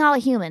killing all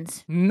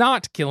humans.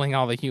 Not killing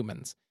all the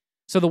humans.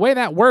 So the way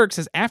that works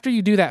is after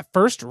you do that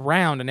first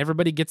round and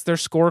everybody gets their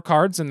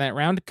scorecards and that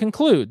round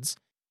concludes,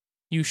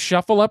 you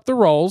shuffle up the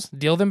rolls,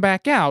 deal them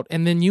back out,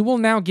 and then you will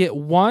now get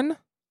 1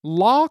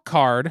 law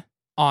card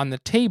on the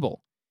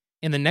table.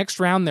 In the next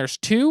round, there's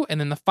 2, and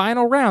then the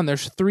final round,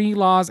 there's 3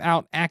 laws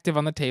out active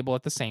on the table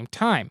at the same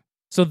time.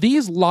 So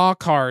these law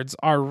cards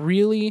are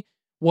really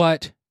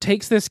what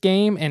takes this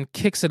game and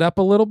kicks it up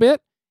a little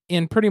bit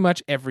in pretty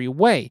much every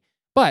way.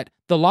 But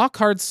the law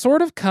cards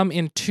sort of come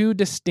in 2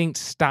 distinct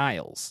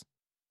styles.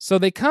 So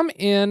they come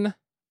in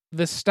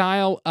the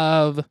style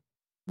of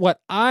what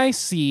I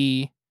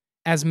see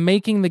as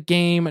making the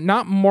game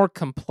not more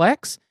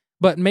complex,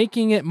 but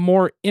making it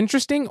more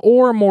interesting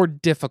or more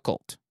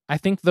difficult. I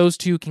think those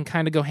 2 can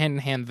kind of go hand in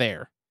hand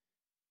there.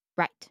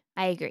 Right,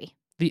 I agree.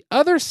 The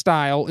other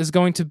style is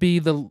going to be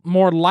the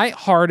more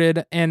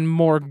lighthearted and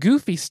more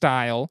goofy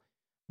style,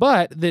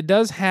 but that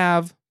does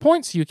have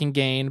points you can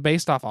gain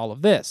based off all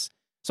of this.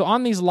 So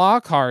on these law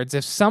cards,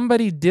 if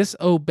somebody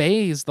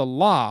disobeys the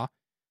law,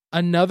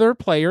 another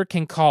player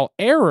can call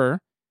error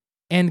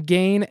and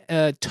gain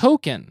a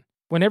token.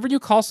 Whenever you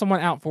call someone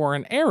out for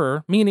an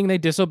error, meaning they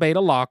disobeyed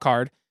a law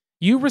card,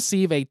 you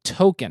receive a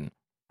token.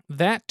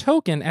 That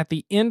token at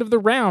the end of the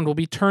round will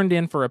be turned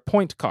in for a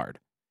point card.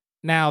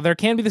 Now, there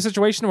can be the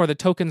situation where the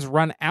tokens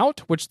run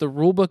out, which the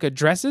rulebook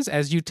addresses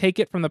as you take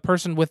it from the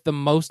person with the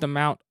most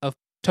amount of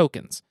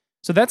tokens.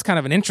 So that's kind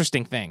of an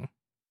interesting thing.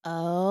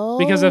 Oh.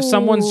 Because if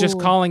someone's just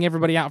calling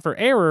everybody out for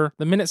error,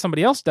 the minute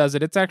somebody else does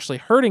it, it's actually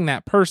hurting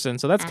that person.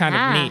 So that's kind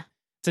of neat.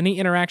 It's a neat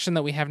interaction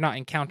that we have not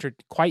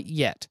encountered quite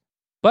yet.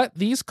 But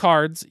these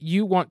cards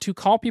you want to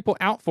call people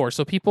out for,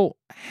 so people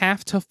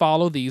have to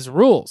follow these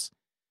rules.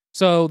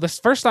 So the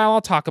first style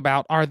I'll talk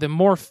about are the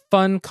more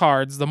fun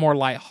cards, the more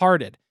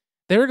lighthearted.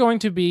 They're going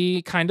to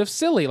be kind of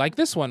silly, like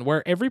this one,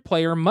 where every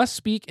player must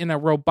speak in a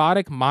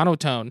robotic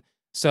monotone.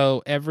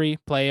 So every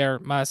player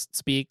must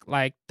speak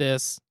like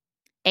this.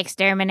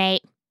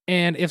 Exterminate.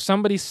 And if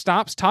somebody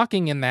stops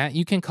talking in that,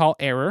 you can call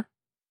error,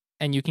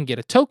 and you can get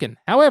a token.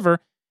 However,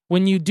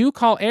 when you do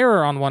call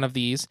error on one of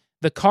these,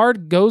 the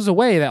card goes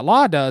away, that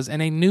law does,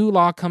 and a new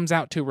law comes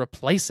out to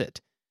replace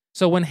it.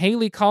 So when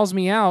Haley calls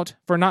me out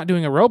for not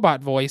doing a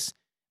robot voice,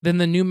 then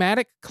the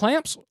pneumatic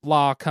clamps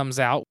law comes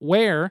out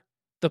where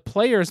the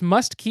players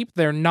must keep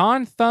their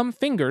non-thumb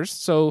fingers,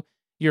 so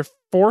your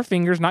 4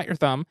 fingers, not your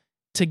thumb,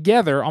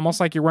 together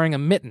almost like you're wearing a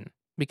mitten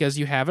because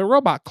you have a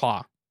robot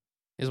claw,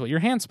 is what your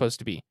hand's supposed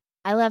to be.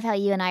 I love how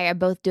you and I are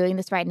both doing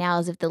this right now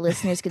as if the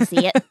listeners could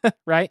see it.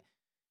 Right?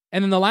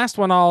 And then the last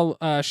one I'll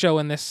show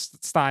in this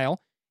style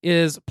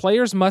is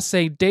players must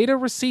say data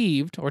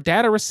received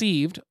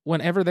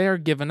whenever they are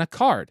given a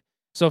card.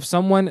 So if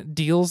someone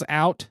deals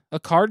out a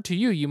card to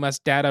you, you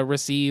must data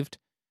received,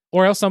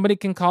 or else somebody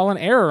can call an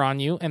error on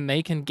you and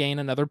they can gain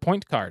another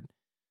point card.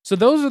 So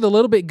those are the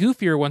little bit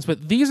goofier ones,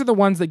 but these are the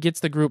ones that gets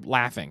the group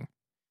laughing.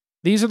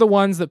 These are the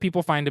ones that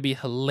people find to be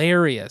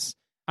hilarious.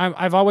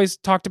 I've always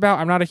talked about,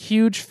 I'm not a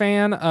huge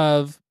fan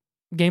of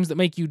games that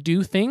make you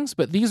do things,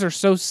 but these are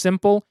so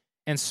simple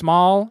and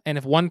small, and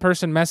if one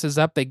person messes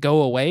up, they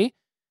go away,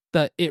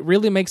 that it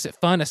really makes it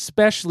fun,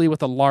 especially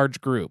with a large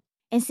group.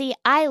 And see,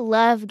 I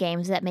love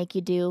games that make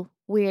you do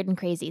weird and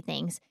crazy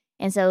things.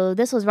 And so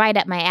this was right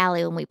up my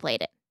alley when we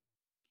played it.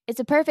 It's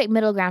a perfect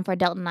middle ground for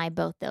Delton and I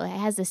both, though. It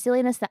has the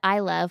silliness that I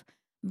love,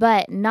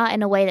 but not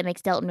in a way that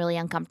makes Delton really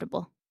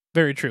uncomfortable.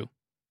 Very true.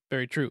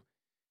 Very true.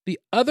 The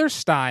other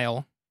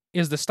style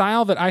is the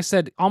style that I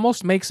said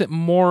almost makes it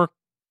more,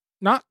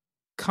 not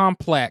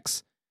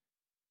complex,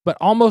 but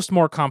almost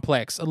more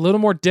complex, a little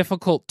more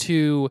difficult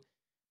to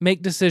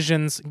make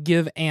decisions,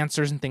 give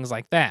answers, and things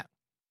like that.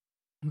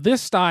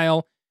 This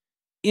style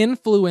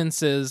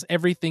influences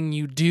everything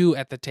you do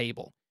at the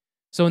table.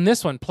 So in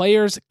this one,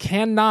 players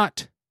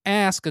cannot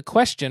ask a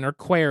question or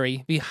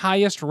query the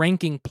highest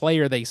ranking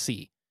player they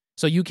see.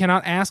 So you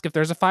cannot ask if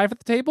there's a 5 at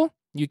the table,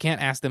 you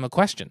can't ask them a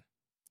question.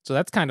 So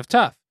that's kind of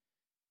tough.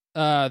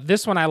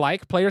 This one I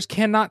like. Players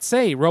cannot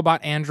say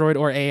robot, android,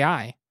 or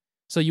AI.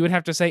 So you would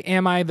have to say,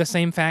 am I the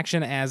same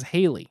faction as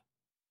Haley?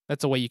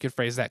 That's a way you could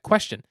phrase that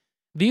question.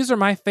 These are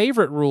my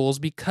favorite rules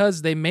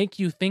because they make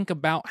you think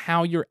about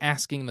how you're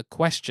asking the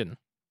question.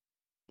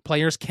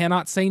 Players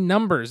cannot say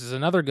numbers is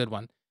another good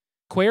one.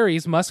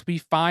 Queries must be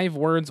 5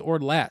 words or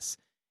less.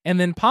 And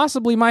then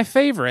possibly my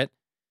favorite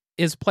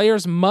is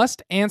players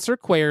must answer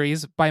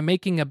queries by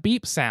making a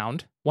beep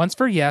sound, once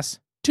for yes,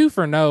 2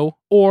 for no,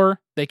 or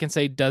they can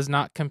say does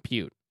not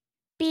compute.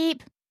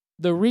 Beep.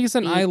 The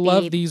reason Beep, I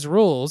love beep. these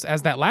rules,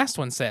 as that last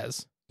one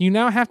says, you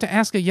now have to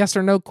ask a yes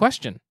or no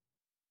question.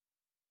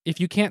 If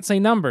you can't say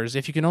numbers,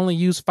 if you can only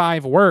use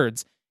 5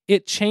 words,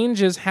 it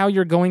changes how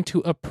you're going to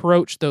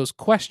approach those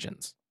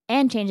questions.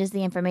 And changes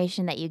the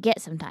information that you get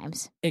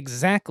sometimes.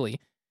 Exactly.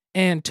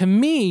 And to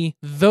me,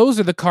 those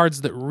are the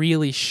cards that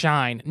really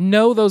shine.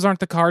 No, those aren't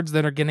the cards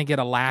that are going to get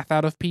a laugh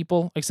out of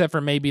people, except for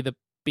maybe the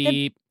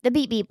beep. The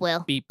beep beep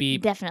will. Beep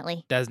beep.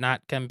 Definitely. Does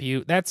not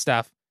compute. That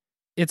stuff.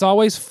 It's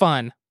always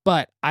fun,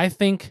 but I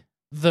think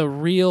the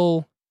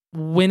real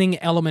winning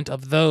element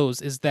of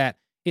those is that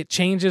it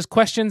changes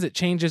questions, it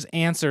changes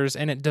answers,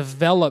 and it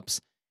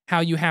develops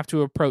how you have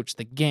to approach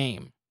the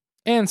game.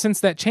 And since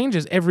that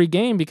changes every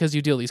game because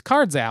you deal these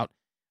cards out,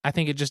 I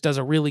think it just does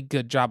a really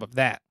good job of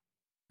that.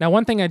 Now,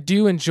 one thing I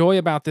do enjoy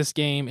about this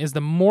game is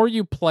the more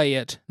you play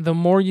it, the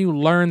more you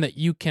learn that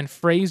you can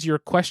phrase your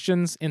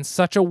questions in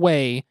such a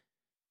way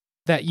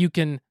that you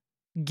can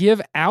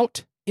give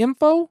out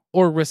info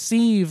or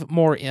receive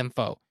more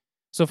info.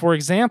 So, for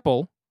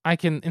example, I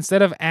can,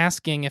 instead of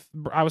asking if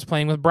I was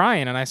playing with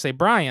Brian and I say,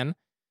 Brian,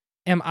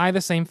 am I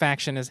the same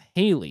faction as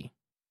Haley?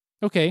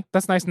 Okay,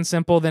 that's nice and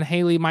simple. Then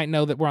Haley might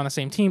know that we're on the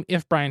same team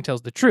if Brian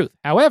tells the truth.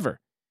 However,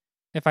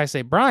 if I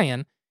say,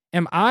 Brian,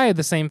 am I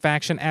the same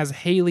faction as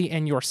Haley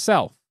and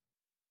yourself?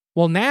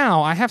 Well,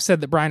 now I have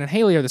said that Brian and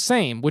Haley are the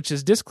same, which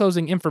is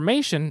disclosing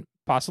information,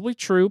 possibly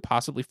true,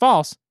 possibly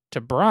false,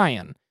 to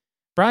Brian.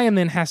 Brian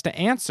then has to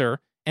answer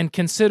and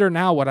consider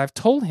now what I've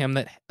told him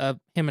that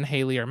him and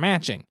Haley are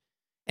matching.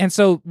 And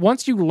so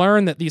once you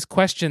learn that these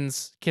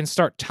questions can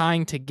start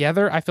tying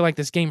together, I feel like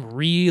this game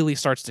really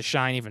starts to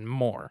shine even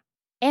more.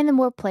 And the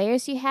more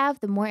players you have,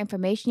 the more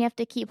information you have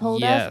to keep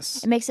hold of.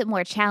 It makes it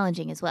more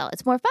challenging as well.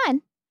 It's more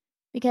fun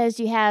because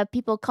you have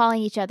people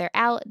calling each other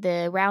out.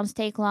 The rounds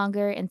take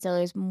longer, and so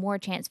there's more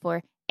chance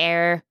for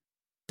error.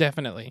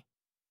 Definitely.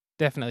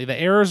 The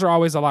errors are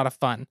always a lot of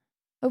fun.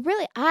 But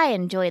really, I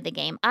enjoyed the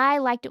game. I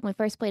liked it when we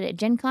first played it at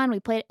Gen Con.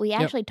 We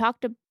actually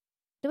talked to...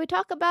 Did we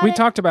talk about it? We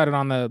talked about it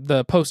on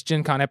the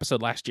post-Gen Con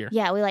episode last year.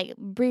 Yeah, we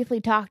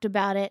briefly talked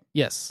about it.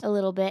 Yes. A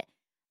little bit.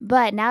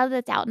 But now that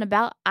it's out and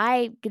about,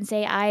 I can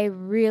say I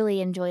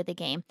really enjoy the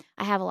game.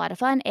 I have a lot of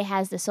fun. It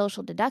has the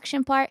social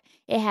deduction part.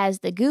 It has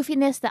the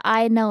goofiness that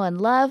I know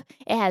and love.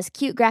 It has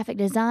cute graphic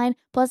design.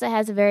 Plus, it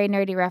has a very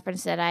nerdy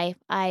reference that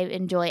I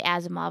enjoy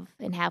Asimov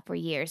and have for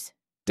years.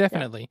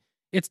 Definitely. So.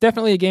 It's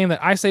definitely a game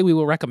that I say we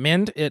will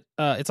recommend.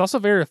 It's also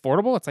very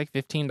affordable. It's like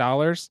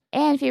 $15.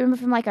 And if you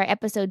remember from our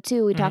episode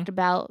 2, we talked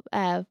about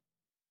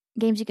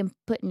games you can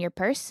put in your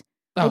purse.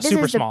 Oh,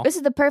 super small. This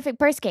is the perfect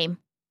purse game.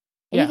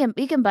 And yeah.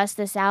 You can bust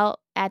this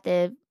out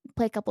play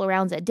a couple of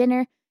rounds at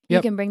dinner.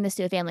 You can bring this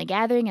to a family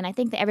gathering, and I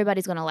think that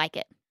everybody's going to like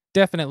it.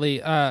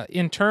 Definitely.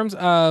 In terms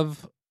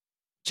of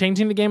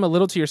changing the game a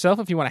little to yourself,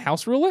 if you want to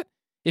house rule it,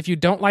 if you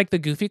don't like the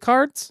goofy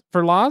cards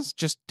for laws,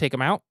 just take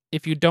them out.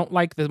 If you don't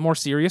like the more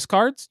serious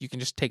cards, you can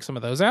just take some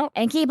of those out.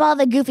 And keep all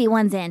the goofy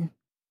ones in.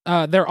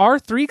 There are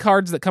 3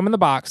 cards that come in the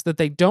box that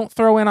they don't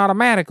throw in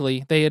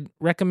automatically. They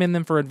recommend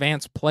them for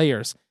advanced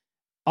players.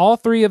 All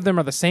 3 of them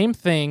are the same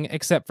thing,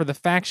 except for the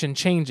faction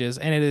changes,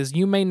 and it is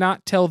you may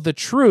not tell the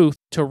truth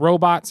to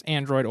robots,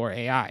 android, or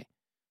AI.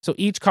 So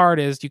each card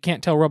is you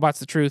can't tell robots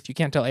the truth, you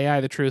can't tell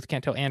AI the truth,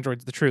 can't tell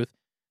androids the truth.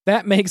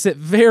 That makes it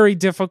very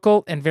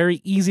difficult and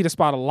very easy to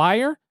spot a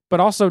liar, but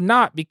also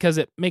not because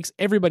it makes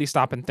everybody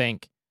stop and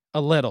think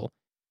a little.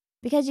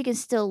 Because you can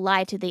still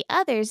lie to the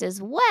others as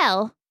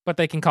well. But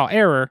they can call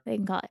error. They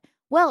can call it.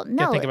 Well,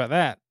 no. Think about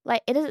that.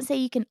 It doesn't say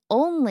you can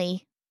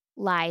only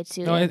lie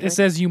to No, it androids.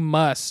 says you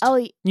must. Oh,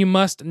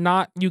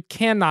 You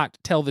cannot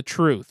tell the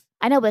truth.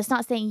 I know, but it's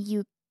not saying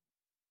you.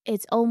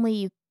 It's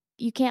only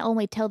you can't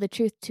only tell the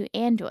truth to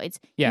androids.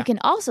 Yeah. You can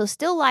also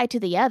still lie to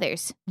the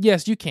others.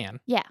 Yes, you can.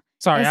 Yeah.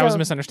 Sorry, And I was so-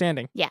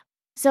 misunderstanding.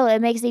 So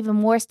it makes it even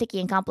more sticky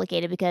and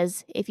complicated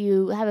because if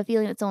you have a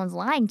feeling that someone's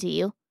lying to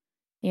you,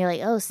 you're like,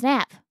 oh,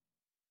 snap.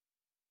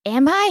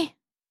 Am I?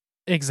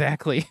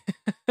 Exactly.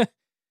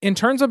 In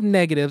terms of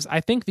negatives, I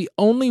think the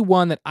only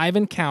one that I've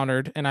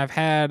encountered, and I've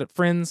had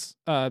friends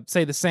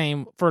say the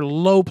same for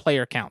low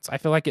player counts, I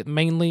feel like it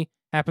mainly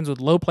happens with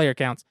low player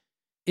counts,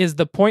 is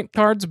the point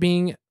cards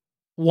being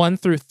 1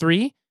 through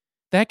 3.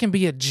 That can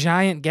be a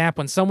giant gap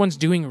when someone's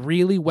doing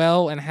really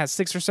well and has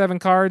 6 or 7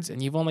 cards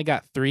and you've only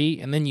got 3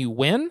 and then you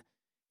win.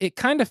 It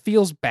kind of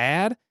feels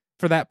bad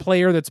for that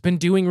player that's been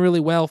doing really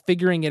well,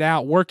 figuring it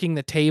out, working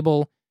the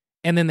table,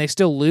 and then they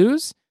still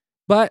lose.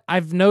 But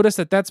I've noticed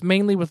that that's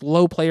mainly with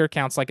low player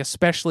counts, like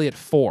especially at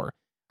 4.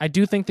 I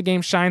do think the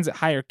game shines at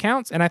higher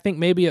counts, and I think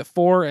maybe at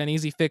 4, an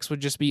easy fix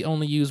would just be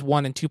only use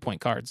 1 and 2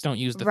 point cards. Don't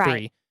use the Right.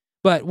 3.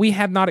 But we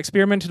have not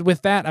experimented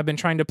with that. I've been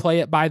trying to play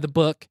it by the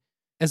book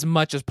as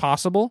much as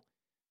possible.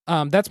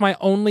 That's my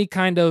only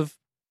kind of,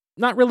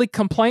 not really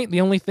complaint,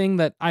 the only thing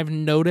that I've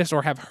noticed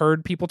or have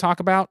heard people talk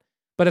about.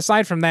 But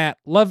aside from that,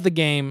 love the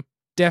game.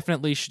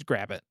 Definitely should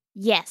grab it.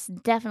 Yes,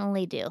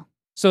 definitely do.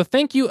 So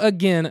thank you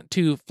again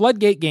to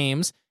Floodgate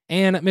Games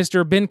and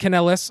Mr. Ben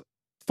Canellis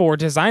for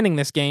designing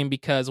this game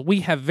because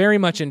we have very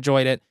much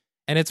enjoyed it,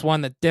 and it's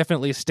one that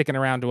definitely is sticking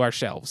around to our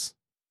shelves.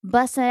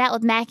 Busting it out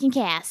with Mac and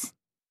Cass.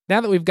 Now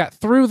that we've got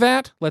through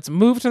that, let's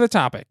move to the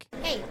topic.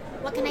 Hey,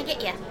 what can I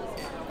get you?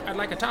 I'd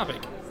like a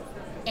topic.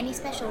 Any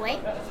special way?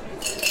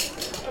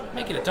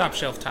 Make it a top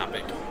shelf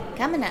topic.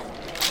 Coming up.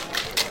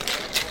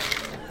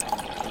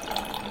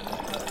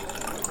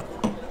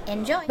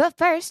 Enjoy. But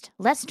first,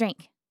 let's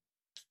drink.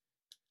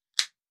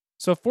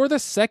 So for the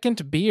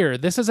second beer,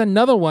 this is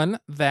another one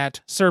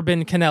that Sir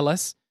Ben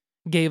Canellis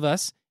gave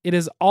us. It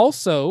is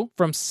also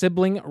from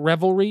Sibling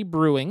Revelry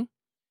Brewing.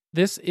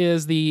 This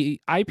is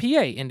the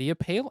IPA, India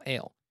Pale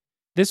Ale.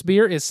 This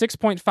beer is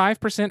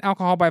 6.5%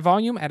 alcohol by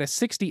volume at a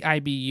 60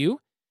 IBU.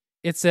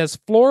 It says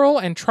floral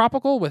and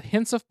tropical with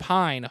hints of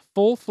pine,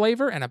 full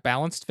flavor, and a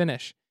balanced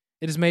finish.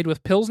 It is made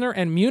with Pilsner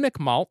and Munich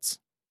malts.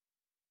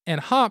 And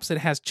hops, it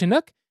has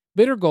Chinook,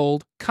 Bitter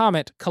Gold,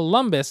 Comet,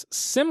 Columbus,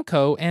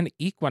 Simcoe, and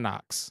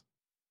Equinox.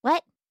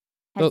 What?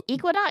 Has Oh.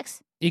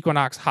 Equinox?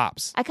 Equinox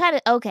hops. I kind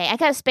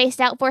of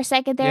spaced out for a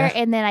second there, Yeah.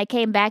 and then I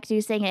came back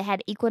to saying it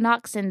had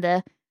Equinox in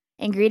the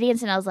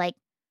ingredients, and I was like,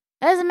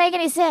 that doesn't make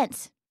any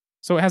sense.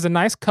 So it has a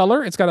nice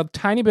color. It's got a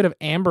tiny bit of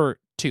amber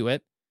to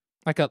it,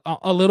 like a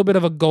little bit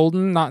of a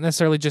golden, not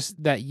necessarily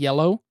just that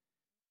yellow.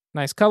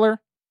 Nice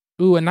color.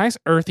 Ooh, a nice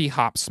earthy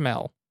hop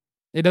smell.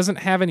 It doesn't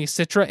have any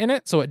citra in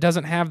it, so it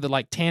doesn't have the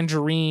like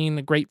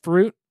tangerine,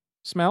 grapefruit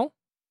smell.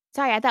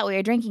 Sorry, I thought we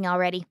were drinking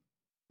already.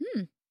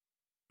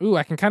 Ooh,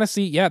 I can kind of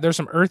see, yeah, there's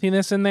some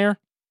earthiness in there.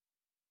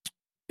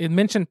 It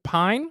mentioned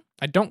pine.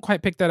 I don't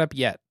quite pick that up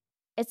yet.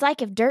 It's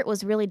like if dirt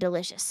was really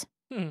delicious.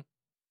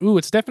 Ooh,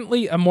 it's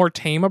definitely a more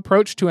tame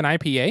approach to an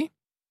IPA.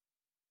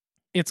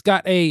 It's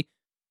got a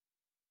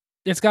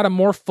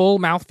more full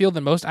mouthfeel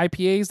than most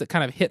IPAs that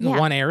kind of hit in Yeah.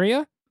 one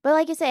area. But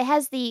like you said,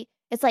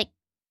 it's like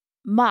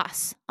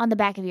moss on the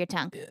back of your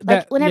tongue. That-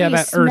 Like whenever yeah, you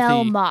that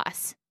smell earthy-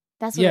 moss.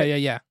 That's what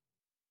Yeah.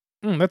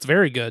 That's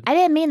very good. I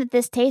didn't mean that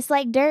this tastes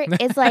like dirt.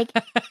 It's like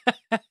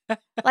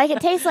it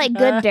tastes like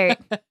good dirt.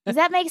 Does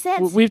that make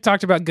sense? We've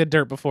talked about good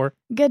dirt before.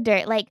 Good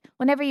dirt. Like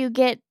whenever you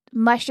get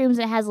mushrooms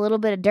and it has a little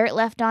bit of dirt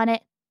left on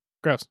it,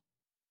 Gross.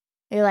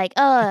 you're like,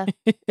 oh,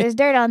 there's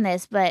dirt on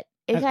this, but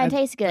it I- kind of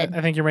tastes good.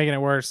 I think you're making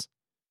it worse.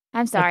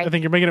 I'm sorry. I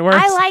think you're making it worse.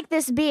 I like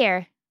this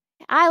beer.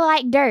 I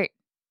like dirt.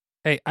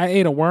 Hey, I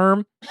ate a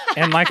worm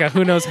and like a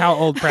who knows how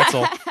old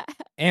pretzel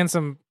and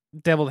some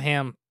deviled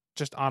ham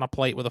just on a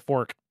plate with a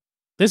fork.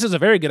 This is a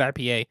very good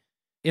IPA.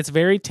 It's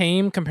very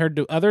tame compared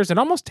to others. It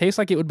almost tastes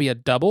like it would be a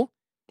double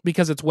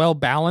because it's well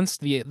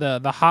balanced.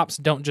 The hops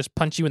don't just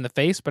punch you in the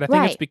face, but I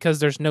think it's Right. because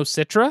there's no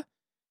citra.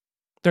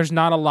 There's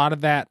not a lot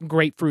of that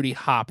grapefruity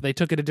hop. They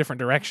took it a different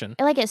direction.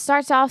 Like it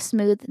starts off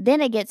smooth,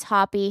 then it gets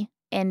hoppy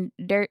and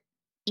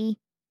dirt-y,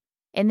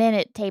 and then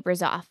it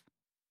tapers off.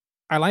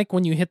 I like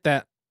when you hit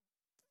that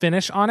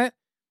finish on it,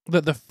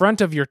 the front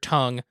of your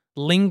tongue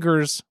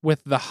lingers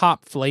with the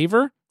hop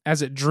flavor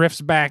as it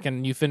drifts back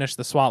and you finish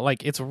the swallow.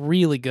 Like, it's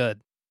really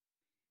good.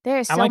 There are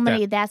I so like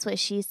many "That's what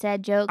she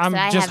said" jokes I'm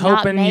that I just have not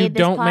hoping made you this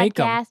don't make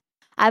 'em. podcast.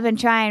 I've been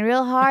trying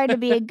real hard to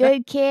be a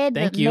good kid,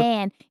 Thank but you.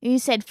 man, you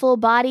said full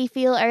body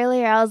feel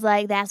earlier. I was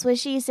like, "That's what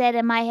she said"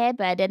 in my head,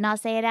 but I did not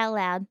say it out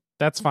loud.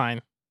 That's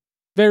fine.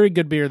 Very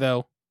good beer,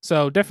 though.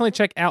 So definitely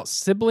check out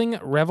Sibling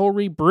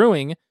Revelry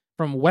Brewing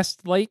from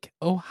Westlake,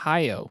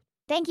 Ohio.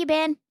 Thank you,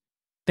 Ben.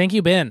 Thank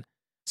you, Ben.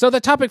 So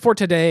the topic for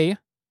today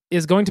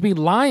is going to be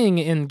lying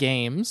in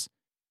games.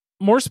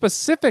 More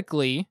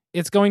specifically,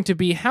 it's going to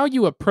be how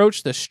you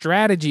approach the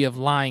strategy of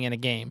lying in a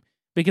game.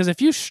 Because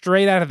if you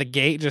straight out of the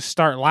gate just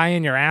start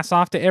lying your ass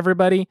off to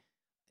everybody,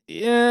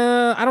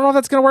 I don't know if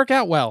that's going to work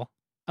out well,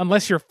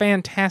 unless you're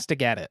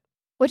fantastic at it.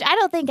 Which I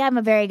don't think I'm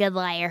a very good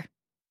liar.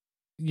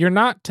 You're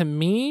not to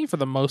me for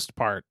the most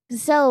part.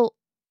 So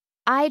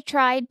I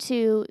tried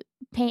to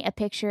paint a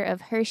picture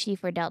of Hershey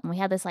for Delton. We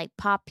had this like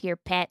pop your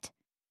pet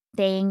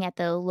thing at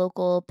the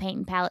local paint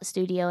and palette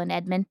studio in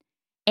Edmond.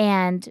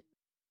 And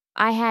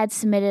I had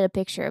submitted a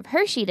picture of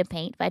Hershey to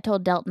paint, but I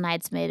told Delton I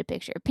had submitted a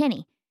picture of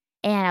Penny.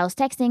 And I was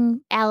texting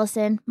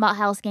Allison, Malt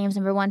House Games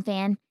 #1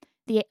 fan,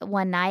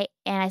 one night,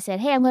 and I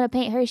said, hey, I'm going to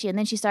paint Hershey. And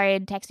then she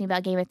started texting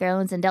about Game of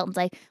Thrones, and Delton's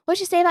like, what'd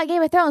you say about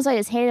Game of Thrones? So I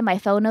just handed my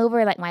phone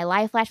over, like my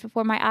life flashed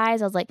before my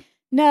eyes. I was like,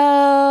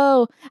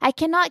 no, I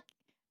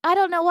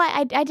don't know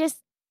why. I just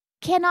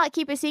cannot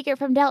keep a secret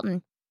from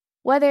Delton.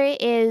 Whether it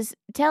is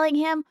telling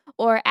him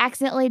or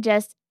accidentally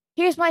just,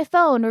 here's my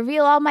phone,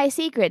 reveal all my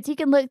secrets. He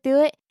can look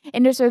through it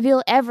and just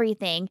reveal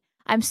everything.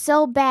 I'm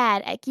so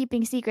bad at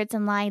keeping secrets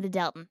and lying to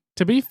Delton.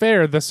 To be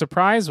fair, the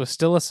surprise was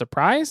still a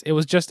surprise. It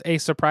was just a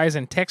surprise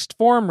in text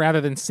form rather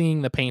than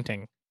seeing the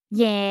painting.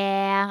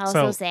 Yeah, I was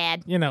so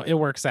sad. It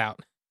works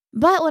out.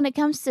 But when it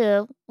comes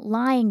to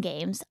lying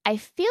games, I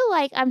feel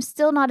like I'm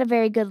still not a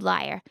very good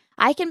liar.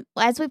 I can,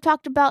 as we've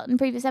talked about in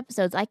previous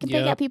episodes, I can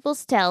pick out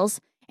people's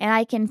tells, and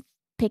I can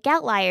pick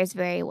out liars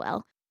very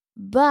well.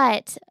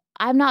 But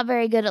I'm not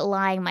very good at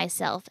lying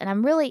myself, and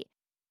I'm really...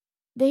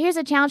 Here's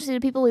a challenge to the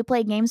people we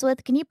play games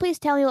with. Can you please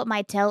tell me what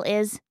my tell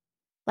is?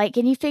 Like,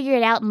 can you figure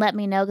it out and let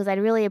me know? Because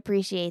I'd really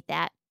appreciate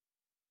that.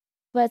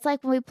 But it's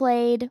like when we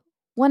played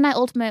One Night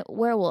Ultimate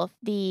Werewolf,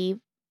 the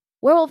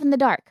Werewolf in the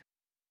Dark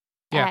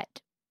at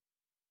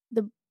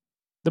the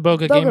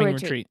Boga Gaming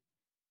Retreat.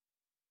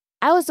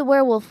 I was the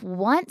werewolf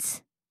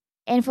once,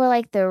 and for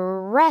like the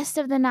rest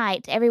of the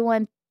night,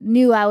 everyone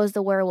knew I was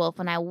the werewolf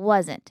when I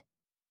wasn't.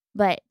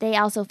 But they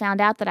also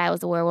found out that I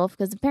was a werewolf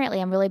because apparently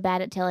I'm really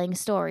bad at telling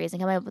stories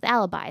and coming up with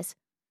alibis.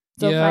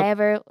 So if I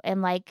ever am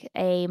like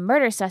a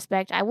murder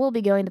suspect, I will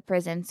be going to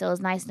prison. So it was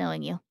nice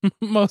knowing you.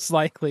 Most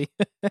likely.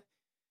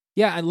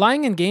 Yeah,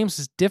 lying in games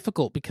is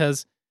difficult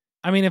because,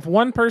 I mean, if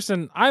one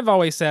person, I've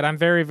always said I'm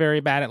very, very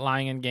bad at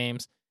lying in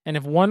games. And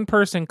if one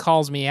person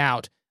calls me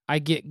out, I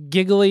get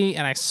giggly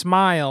and I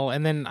smile.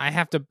 And then I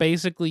have to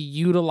basically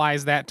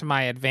utilize that to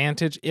my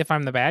advantage if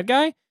I'm the bad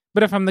guy.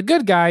 But if I'm the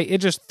good guy, it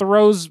just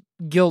throws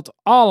guilt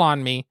all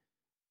on me.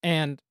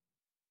 And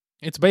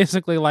it's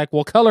basically like,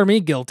 well, color me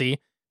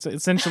guilty. It's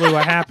essentially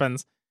what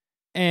happens.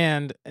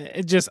 And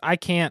it just, I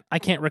can't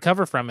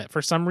recover from it.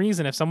 For some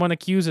reason, if someone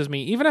accuses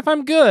me, even if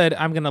I'm good,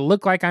 I'm going to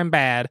look like I'm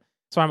bad.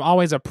 So I'm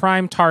always a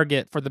prime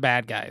target for the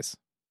bad guys.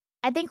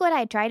 I think what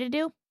I try to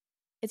do,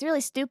 it's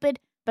really stupid,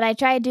 but I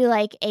try to do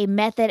like a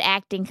method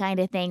acting kind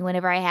of thing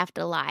whenever I have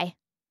to lie.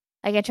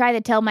 Like I try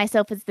to tell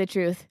myself it's the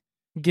truth.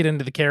 Get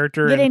into the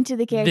character.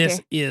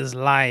 This is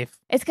life.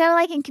 It's kind of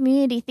like in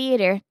community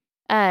theater.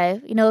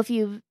 If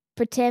you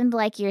pretend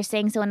like you're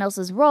saying someone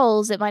else's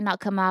roles, it might not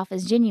come off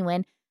as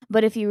genuine.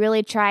 But if you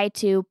really try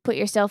to put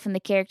yourself in the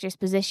character's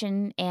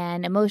position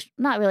and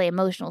not really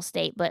emotional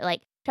state, but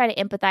like try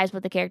to empathize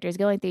with the character is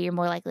going through, you're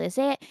more likely to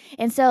say it.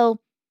 And so,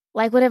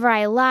 like whenever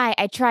I lie,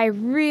 I try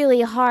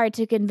really hard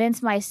to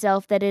convince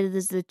myself that it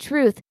is the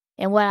truth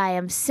and what I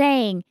am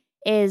saying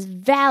is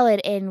valid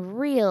and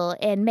real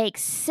and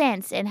makes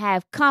sense and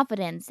have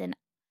confidence. And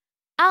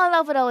I don't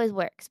know if it always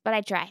works, but I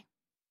try.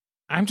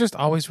 I'm just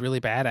always really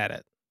bad at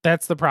it.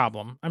 That's the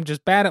problem. I'm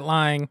just bad at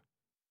lying.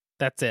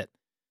 That's it.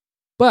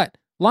 But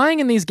lying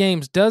in these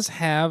games does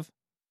have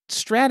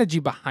strategy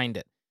behind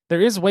it.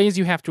 There is ways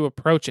you have to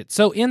approach it.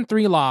 So in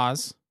 3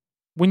 Laws,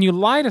 when you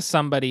lie to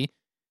somebody,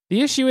 the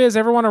issue is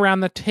everyone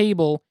around the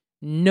table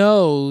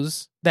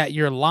knows that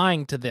you're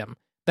lying to them.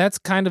 That's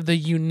kind of the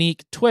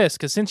unique twist,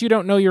 because since you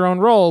don't know your own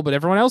role, but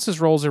everyone else's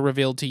roles are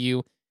revealed to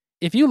you,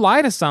 if you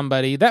lie to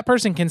somebody, that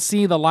person can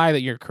see the lie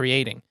that you're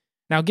creating.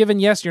 Now, given,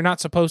 yes, you're not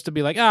supposed to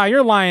be like,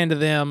 you're lying to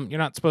them. You're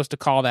not supposed to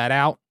call that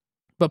out.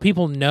 But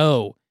people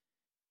know.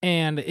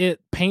 And it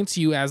paints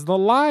you as the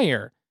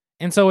liar.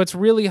 And so it's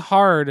really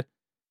hard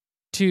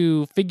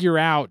to figure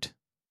out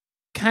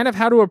kind of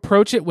how to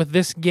approach it with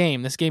this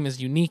game. This game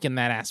is unique in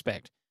that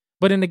aspect.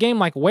 But in a game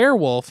like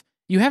Werewolf,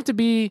 you have to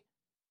be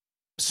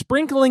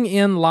sprinkling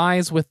in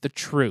lies with the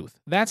truth.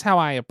 That's how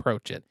I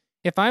approach it.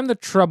 If I'm the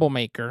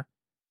troublemaker,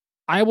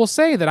 I will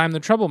say that I'm the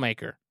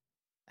troublemaker.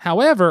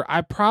 However,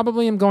 I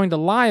probably am going to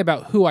lie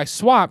about who I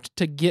swapped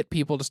to get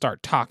people to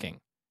start talking.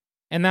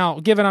 And now,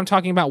 given I'm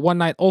talking about One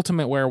Night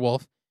Ultimate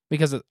Werewolf,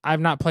 because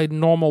I've not played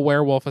normal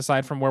Werewolf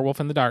aside from Werewolf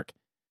in the Dark,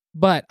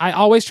 but I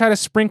always try to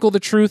sprinkle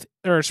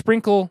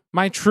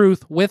my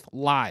truth with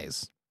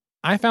lies.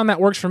 I found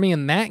that works for me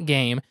in that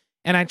game,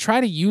 and I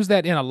try to use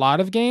that in a lot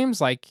of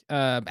games, like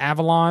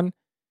Avalon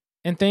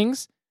and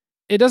things.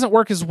 It doesn't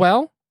work as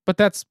well, but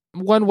that's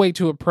one way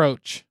to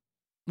approach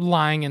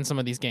lying in some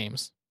of these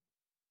games.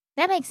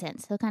 That makes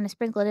sense. They'll kind of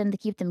sprinkle it in to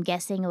keep them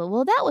guessing.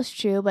 Well, that was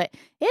true, but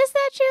is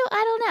that true?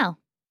 I don't know.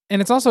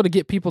 And it's also to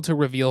get people to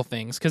reveal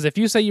things, because if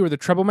you say you were the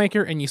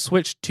troublemaker and you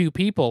switched 2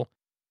 people,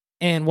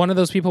 and one of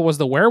those people was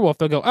the werewolf,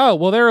 they'll go, oh,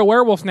 well, they're a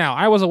werewolf now.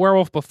 I was a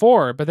werewolf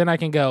before, but then I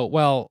can go,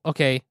 well,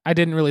 okay, I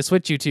didn't really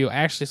switch you 2. I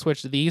actually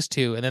switched these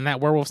 2, and then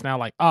that werewolf's now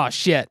like, oh,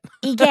 shit.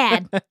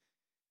 Egad.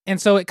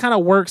 And so it kind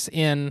of works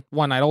in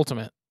One Night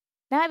Ultimate.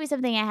 That might be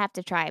something I have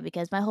to try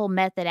because my whole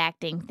method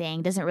acting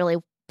thing doesn't really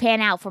pan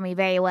out for me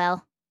very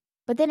well.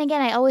 But then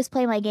again, I always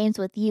play my games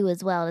with you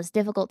as well. It's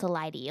difficult to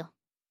lie to you.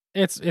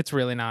 It's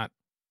really not.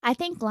 I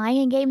think lying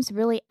in games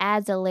really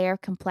adds a layer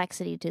of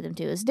complexity to them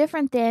too. It's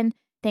different than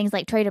things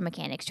like trader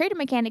mechanics. Trader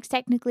mechanics,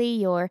 technically,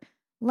 you're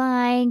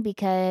lying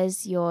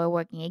because you're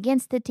working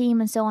against the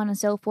team and so on and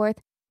so forth.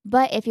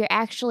 But if you're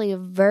actually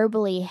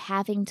verbally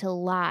having to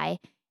lie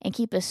and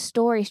keep a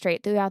story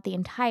straight throughout the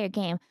entire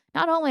game,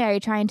 not only are you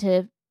trying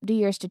to do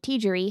your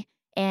strategery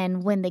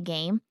and win the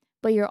game,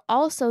 but you're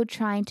also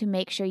trying to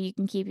make sure you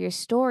can keep your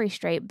story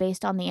straight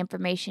based on the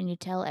information you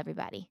tell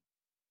everybody.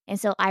 And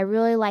so I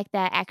really like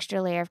that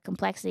extra layer of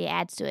complexity it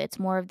adds to it. It's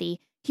more of the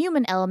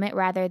human element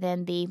rather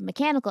than the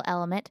mechanical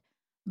element,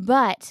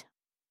 but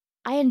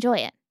I enjoy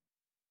it.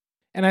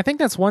 And I think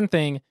that's one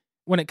thing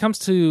when it comes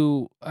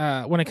to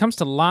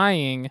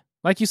lying.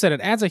 Like you said,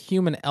 it adds a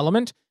human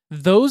element.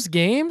 Those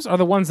games are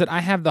the ones that I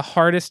have the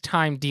hardest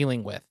time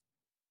dealing with.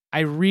 I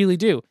really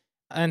do.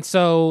 And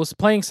so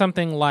playing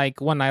something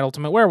like One Night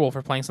Ultimate Werewolf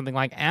or playing something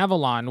like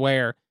Avalon,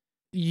 where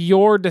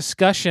your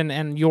discussion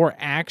and your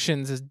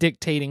actions is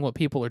dictating what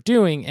people are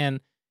doing, and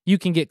you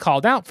can get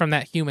called out from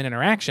that human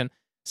interaction.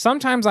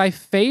 Sometimes I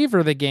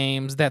favor the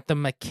games that the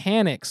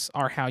mechanics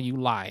are how you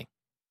lie.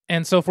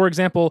 And so, for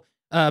example,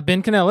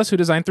 Ben Canellis, who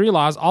designed 3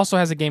 Laws, also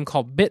has a game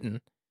called Bitten,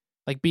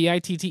 like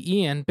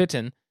Bitten,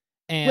 Bitten.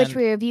 And which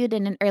we reviewed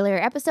in an earlier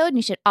episode, and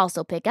you should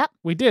also pick up.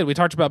 We did. We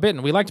talked about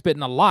Bitten. We liked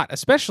Bitten a lot,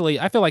 especially,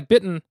 I feel like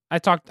Bitten, I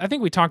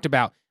think we talked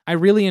about, I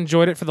really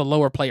enjoyed it for the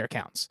lower player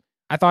counts.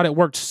 I thought it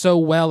worked so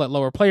well at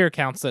lower player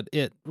counts that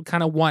it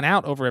kind of won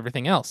out over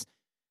everything else.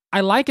 I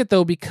like it,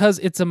 though, because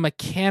it's a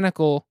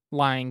mechanical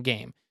lying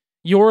game.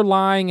 You're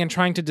lying and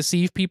trying to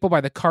deceive people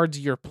by the cards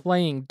you're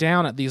playing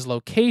down at these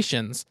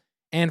locations.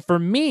 And for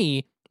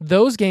me,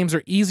 those games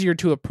are easier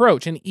to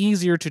approach and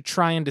easier to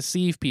try and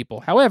deceive people.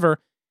 However,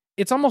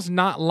 it's almost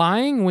not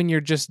lying when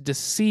you're just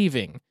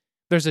deceiving.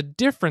 There's a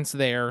difference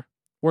there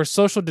where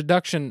social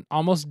deduction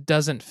almost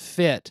doesn't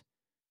fit.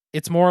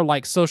 It's more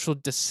like social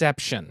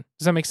deception.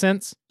 Does that make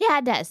sense? Yeah,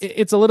 it does.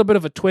 It's a little bit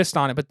of a twist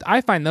on it, but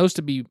I find those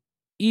to be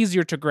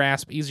easier to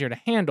grasp, easier to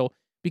handle,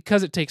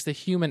 because it takes the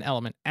human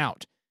element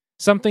out.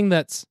 Something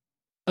that's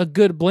a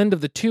good blend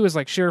of the two is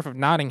like Sheriff of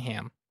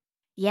Nottingham.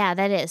 Yeah,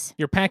 that is.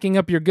 You're packing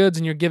up your goods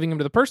and you're giving them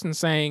to the person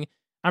saying,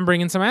 I'm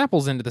bringing some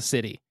apples into the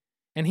city.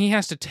 And he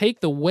has to take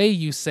the way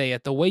you say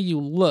it, the way you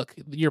look,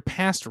 your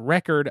past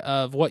record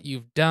of what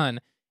you've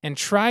done, and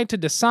try to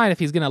decide if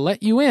he's going to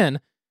let you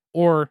in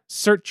or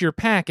search your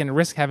pack and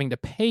risk having to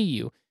pay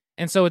you.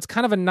 And so it's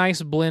kind of a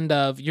nice blend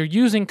of you're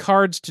using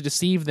cards to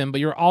deceive them, but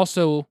you're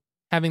also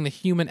having the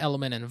human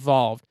element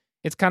involved.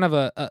 It's kind of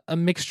a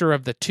mixture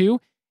of the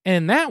two. And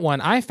in that one,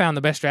 I found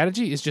the best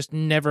strategy is just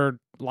never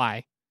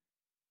lie.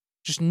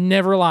 Just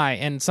never lie.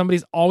 And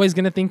somebody's always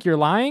going to think you're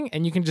lying,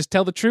 and you can just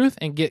tell the truth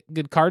and get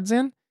good cards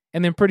in.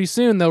 And then pretty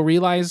soon they'll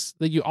realize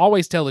that you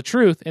always tell the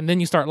truth, and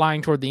then you start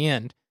lying toward the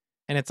end.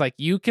 And it's like,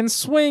 you can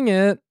swing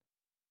it.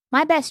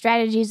 My best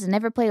strategy is to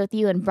never play with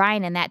you and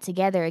Brian in that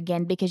together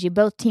again, because you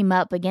both team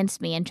up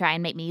against me and try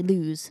and make me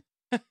lose.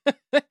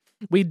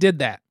 We did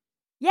that.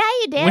 Yeah,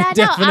 you did. We I know.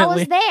 definitely- I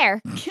was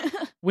there.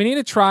 We need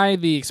to try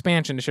the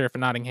expansion to Sheriff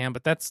of Nottingham,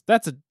 but that's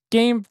a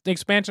game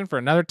expansion for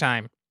another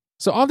time.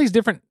 So all these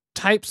different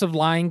types of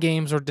lying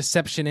games or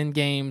deception in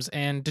games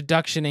and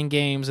deduction in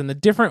games and the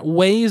different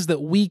ways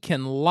that we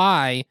can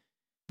lie,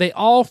 they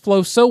all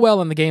flow so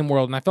well in the game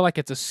world, and I feel like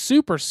it's a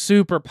super,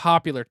 super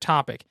popular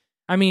topic.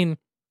 I mean,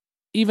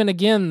 even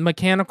again,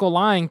 mechanical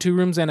lying, 2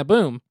 Rooms and a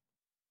Boom.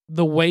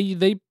 The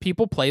way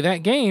people play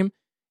that game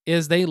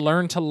is they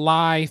learn to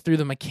lie through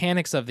the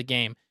mechanics of the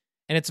game.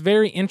 And it's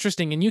very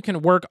interesting, and you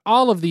can work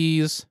all of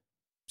these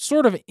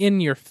sort of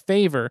in your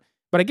favor.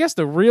 But I guess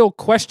the real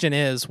question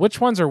is, which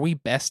ones are we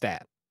best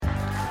at?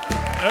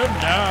 And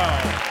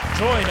now,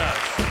 join us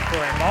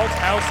for a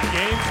Malthouse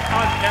Games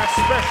podcast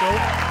special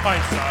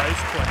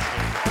bite-sized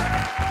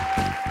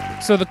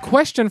question. So the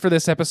question for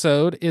this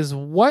episode is,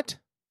 what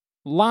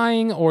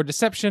lying or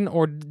deception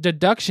or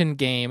deduction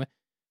game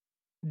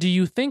do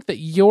you think that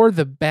you're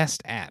the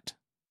best at?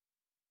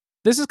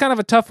 This is kind of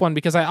a tough one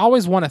because I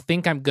always want to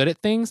think I'm good at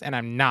things, and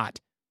I'm not.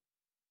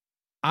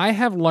 I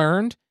have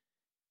learned,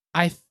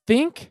 I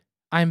think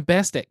I'm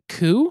best at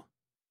Coup,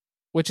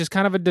 which is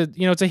kind of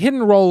it's a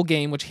hidden role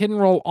game, which hidden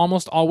role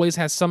almost always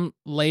has some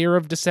layer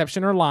of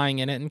deception or lying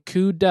in it, and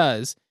Coup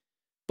does.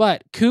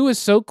 But Coup is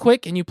so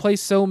quick and you play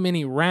so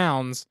many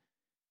rounds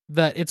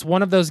that it's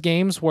one of those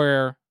games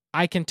where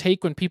I can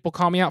take when people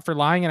call me out for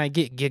lying and I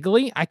get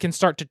giggly, I can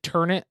start to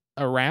turn it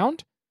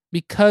around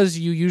because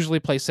you usually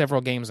play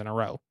several games in a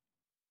row.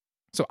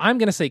 So I'm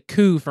going to say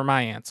Coup for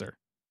my answer.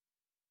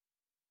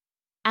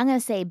 I'm going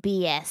to say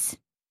BS.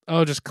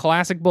 Oh, just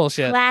classic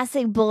bullshit.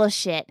 Classic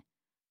bullshit.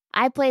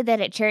 I played that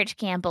at church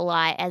camp a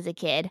lot as a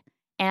kid,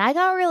 and I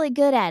got really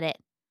good at it.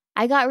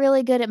 I got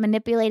really good at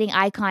manipulating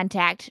eye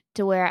contact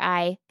to where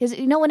because,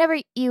 whenever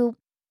you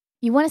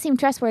You want to seem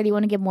trustworthy, you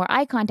want to give more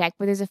eye contact,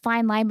 but there's a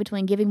fine line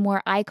between giving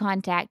more eye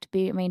contact,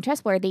 being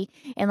trustworthy,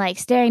 and like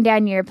staring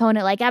down your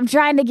opponent like, I'm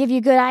trying to give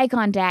you good eye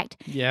contact.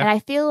 Yeah. And I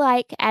feel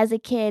like as a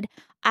kid,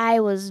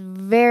 I was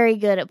very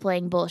good at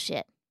playing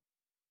bullshit.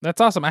 That's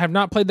awesome. I have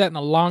not played that in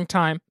a long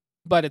time,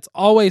 but it's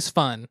always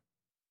fun.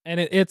 And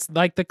it's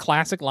like the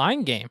classic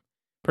lying game,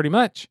 pretty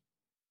much.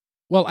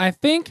 Well, I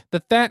think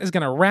that is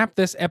going to wrap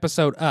this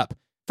episode up.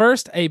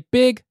 First, a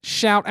big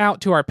shout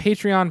out to our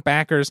Patreon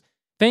backers.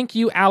 Thank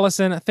you,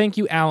 Allison. Thank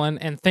you, Alan.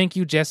 And thank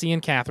you, Jesse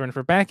and Catherine,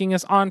 for backing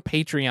us on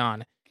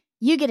Patreon.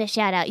 You get a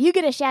shout out. You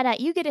get a shout out.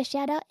 You get a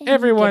shout out. And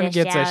Everyone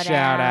gets a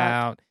shout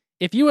out.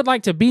 If you would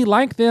like to be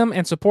like them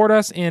and support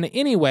us in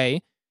any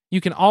way, you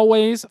can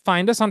always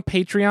find us on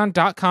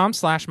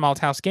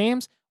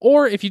patreon.com/malthousegames.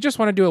 Or if you just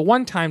want to do a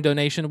one-time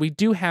donation, we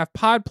do have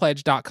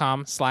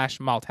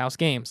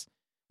podpledge.com/malthousegames.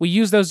 We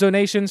use those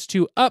donations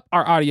to up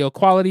our audio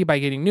quality by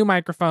getting new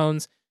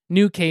microphones,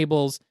 new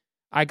cables.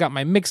 I got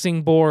my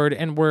mixing board,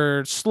 and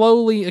we're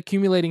slowly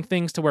accumulating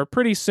things to where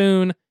pretty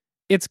soon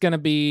it's going to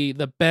be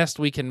the best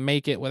we can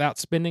make it without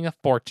spending a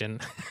fortune.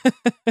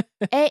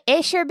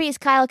 It sure beats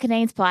Kyle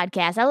Kinane's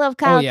podcast. I love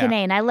Kyle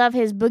Kinane. I love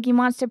his Boogie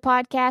Monster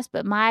podcast,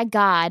 but my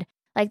God,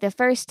 like the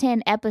first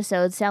 10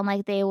 episodes sound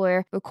like they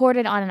were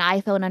recorded on an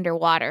iPhone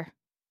underwater.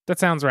 That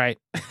sounds right.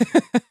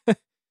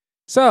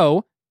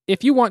 So,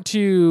 if you want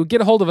to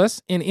get a hold of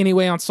us in any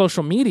way on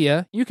social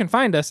media, you can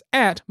find us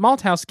at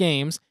Malthouse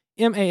Games,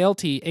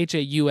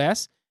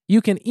 Malthaus.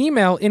 You can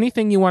email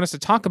anything you want us to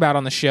talk about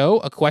on the show,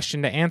 a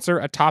question to answer,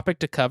 a topic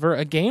to cover,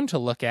 a game to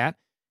look at,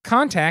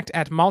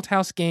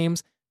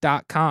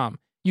 contact@malthousegames.com.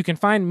 You can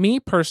find me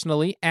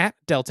personally at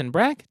Delton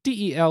Brack,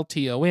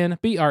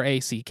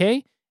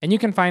 DeltonBrack, and you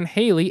can find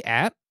Haley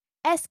at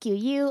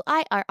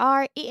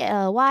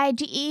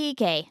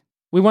SQUIRRELYGEEK.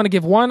 We want to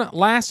give one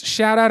last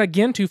shout out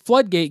again to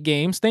Floodgate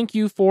Games. Thank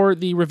you for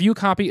the review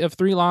copy of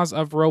 3 Laws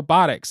of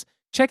Robotics.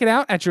 Check it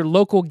out at your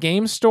local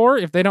game store.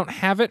 If they don't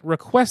have it,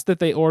 request that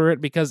they order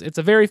it because it's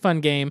a very fun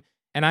game,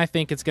 and I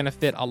think it's going to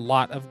fit a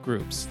lot of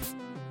groups.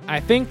 I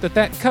think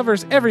that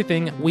covers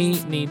everything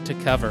we need to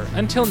cover.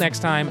 Until next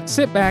time,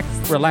 sit back,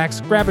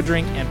 relax, grab a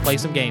drink, and play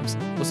some games.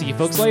 We'll see you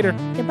folks later.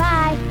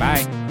 Goodbye.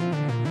 Bye.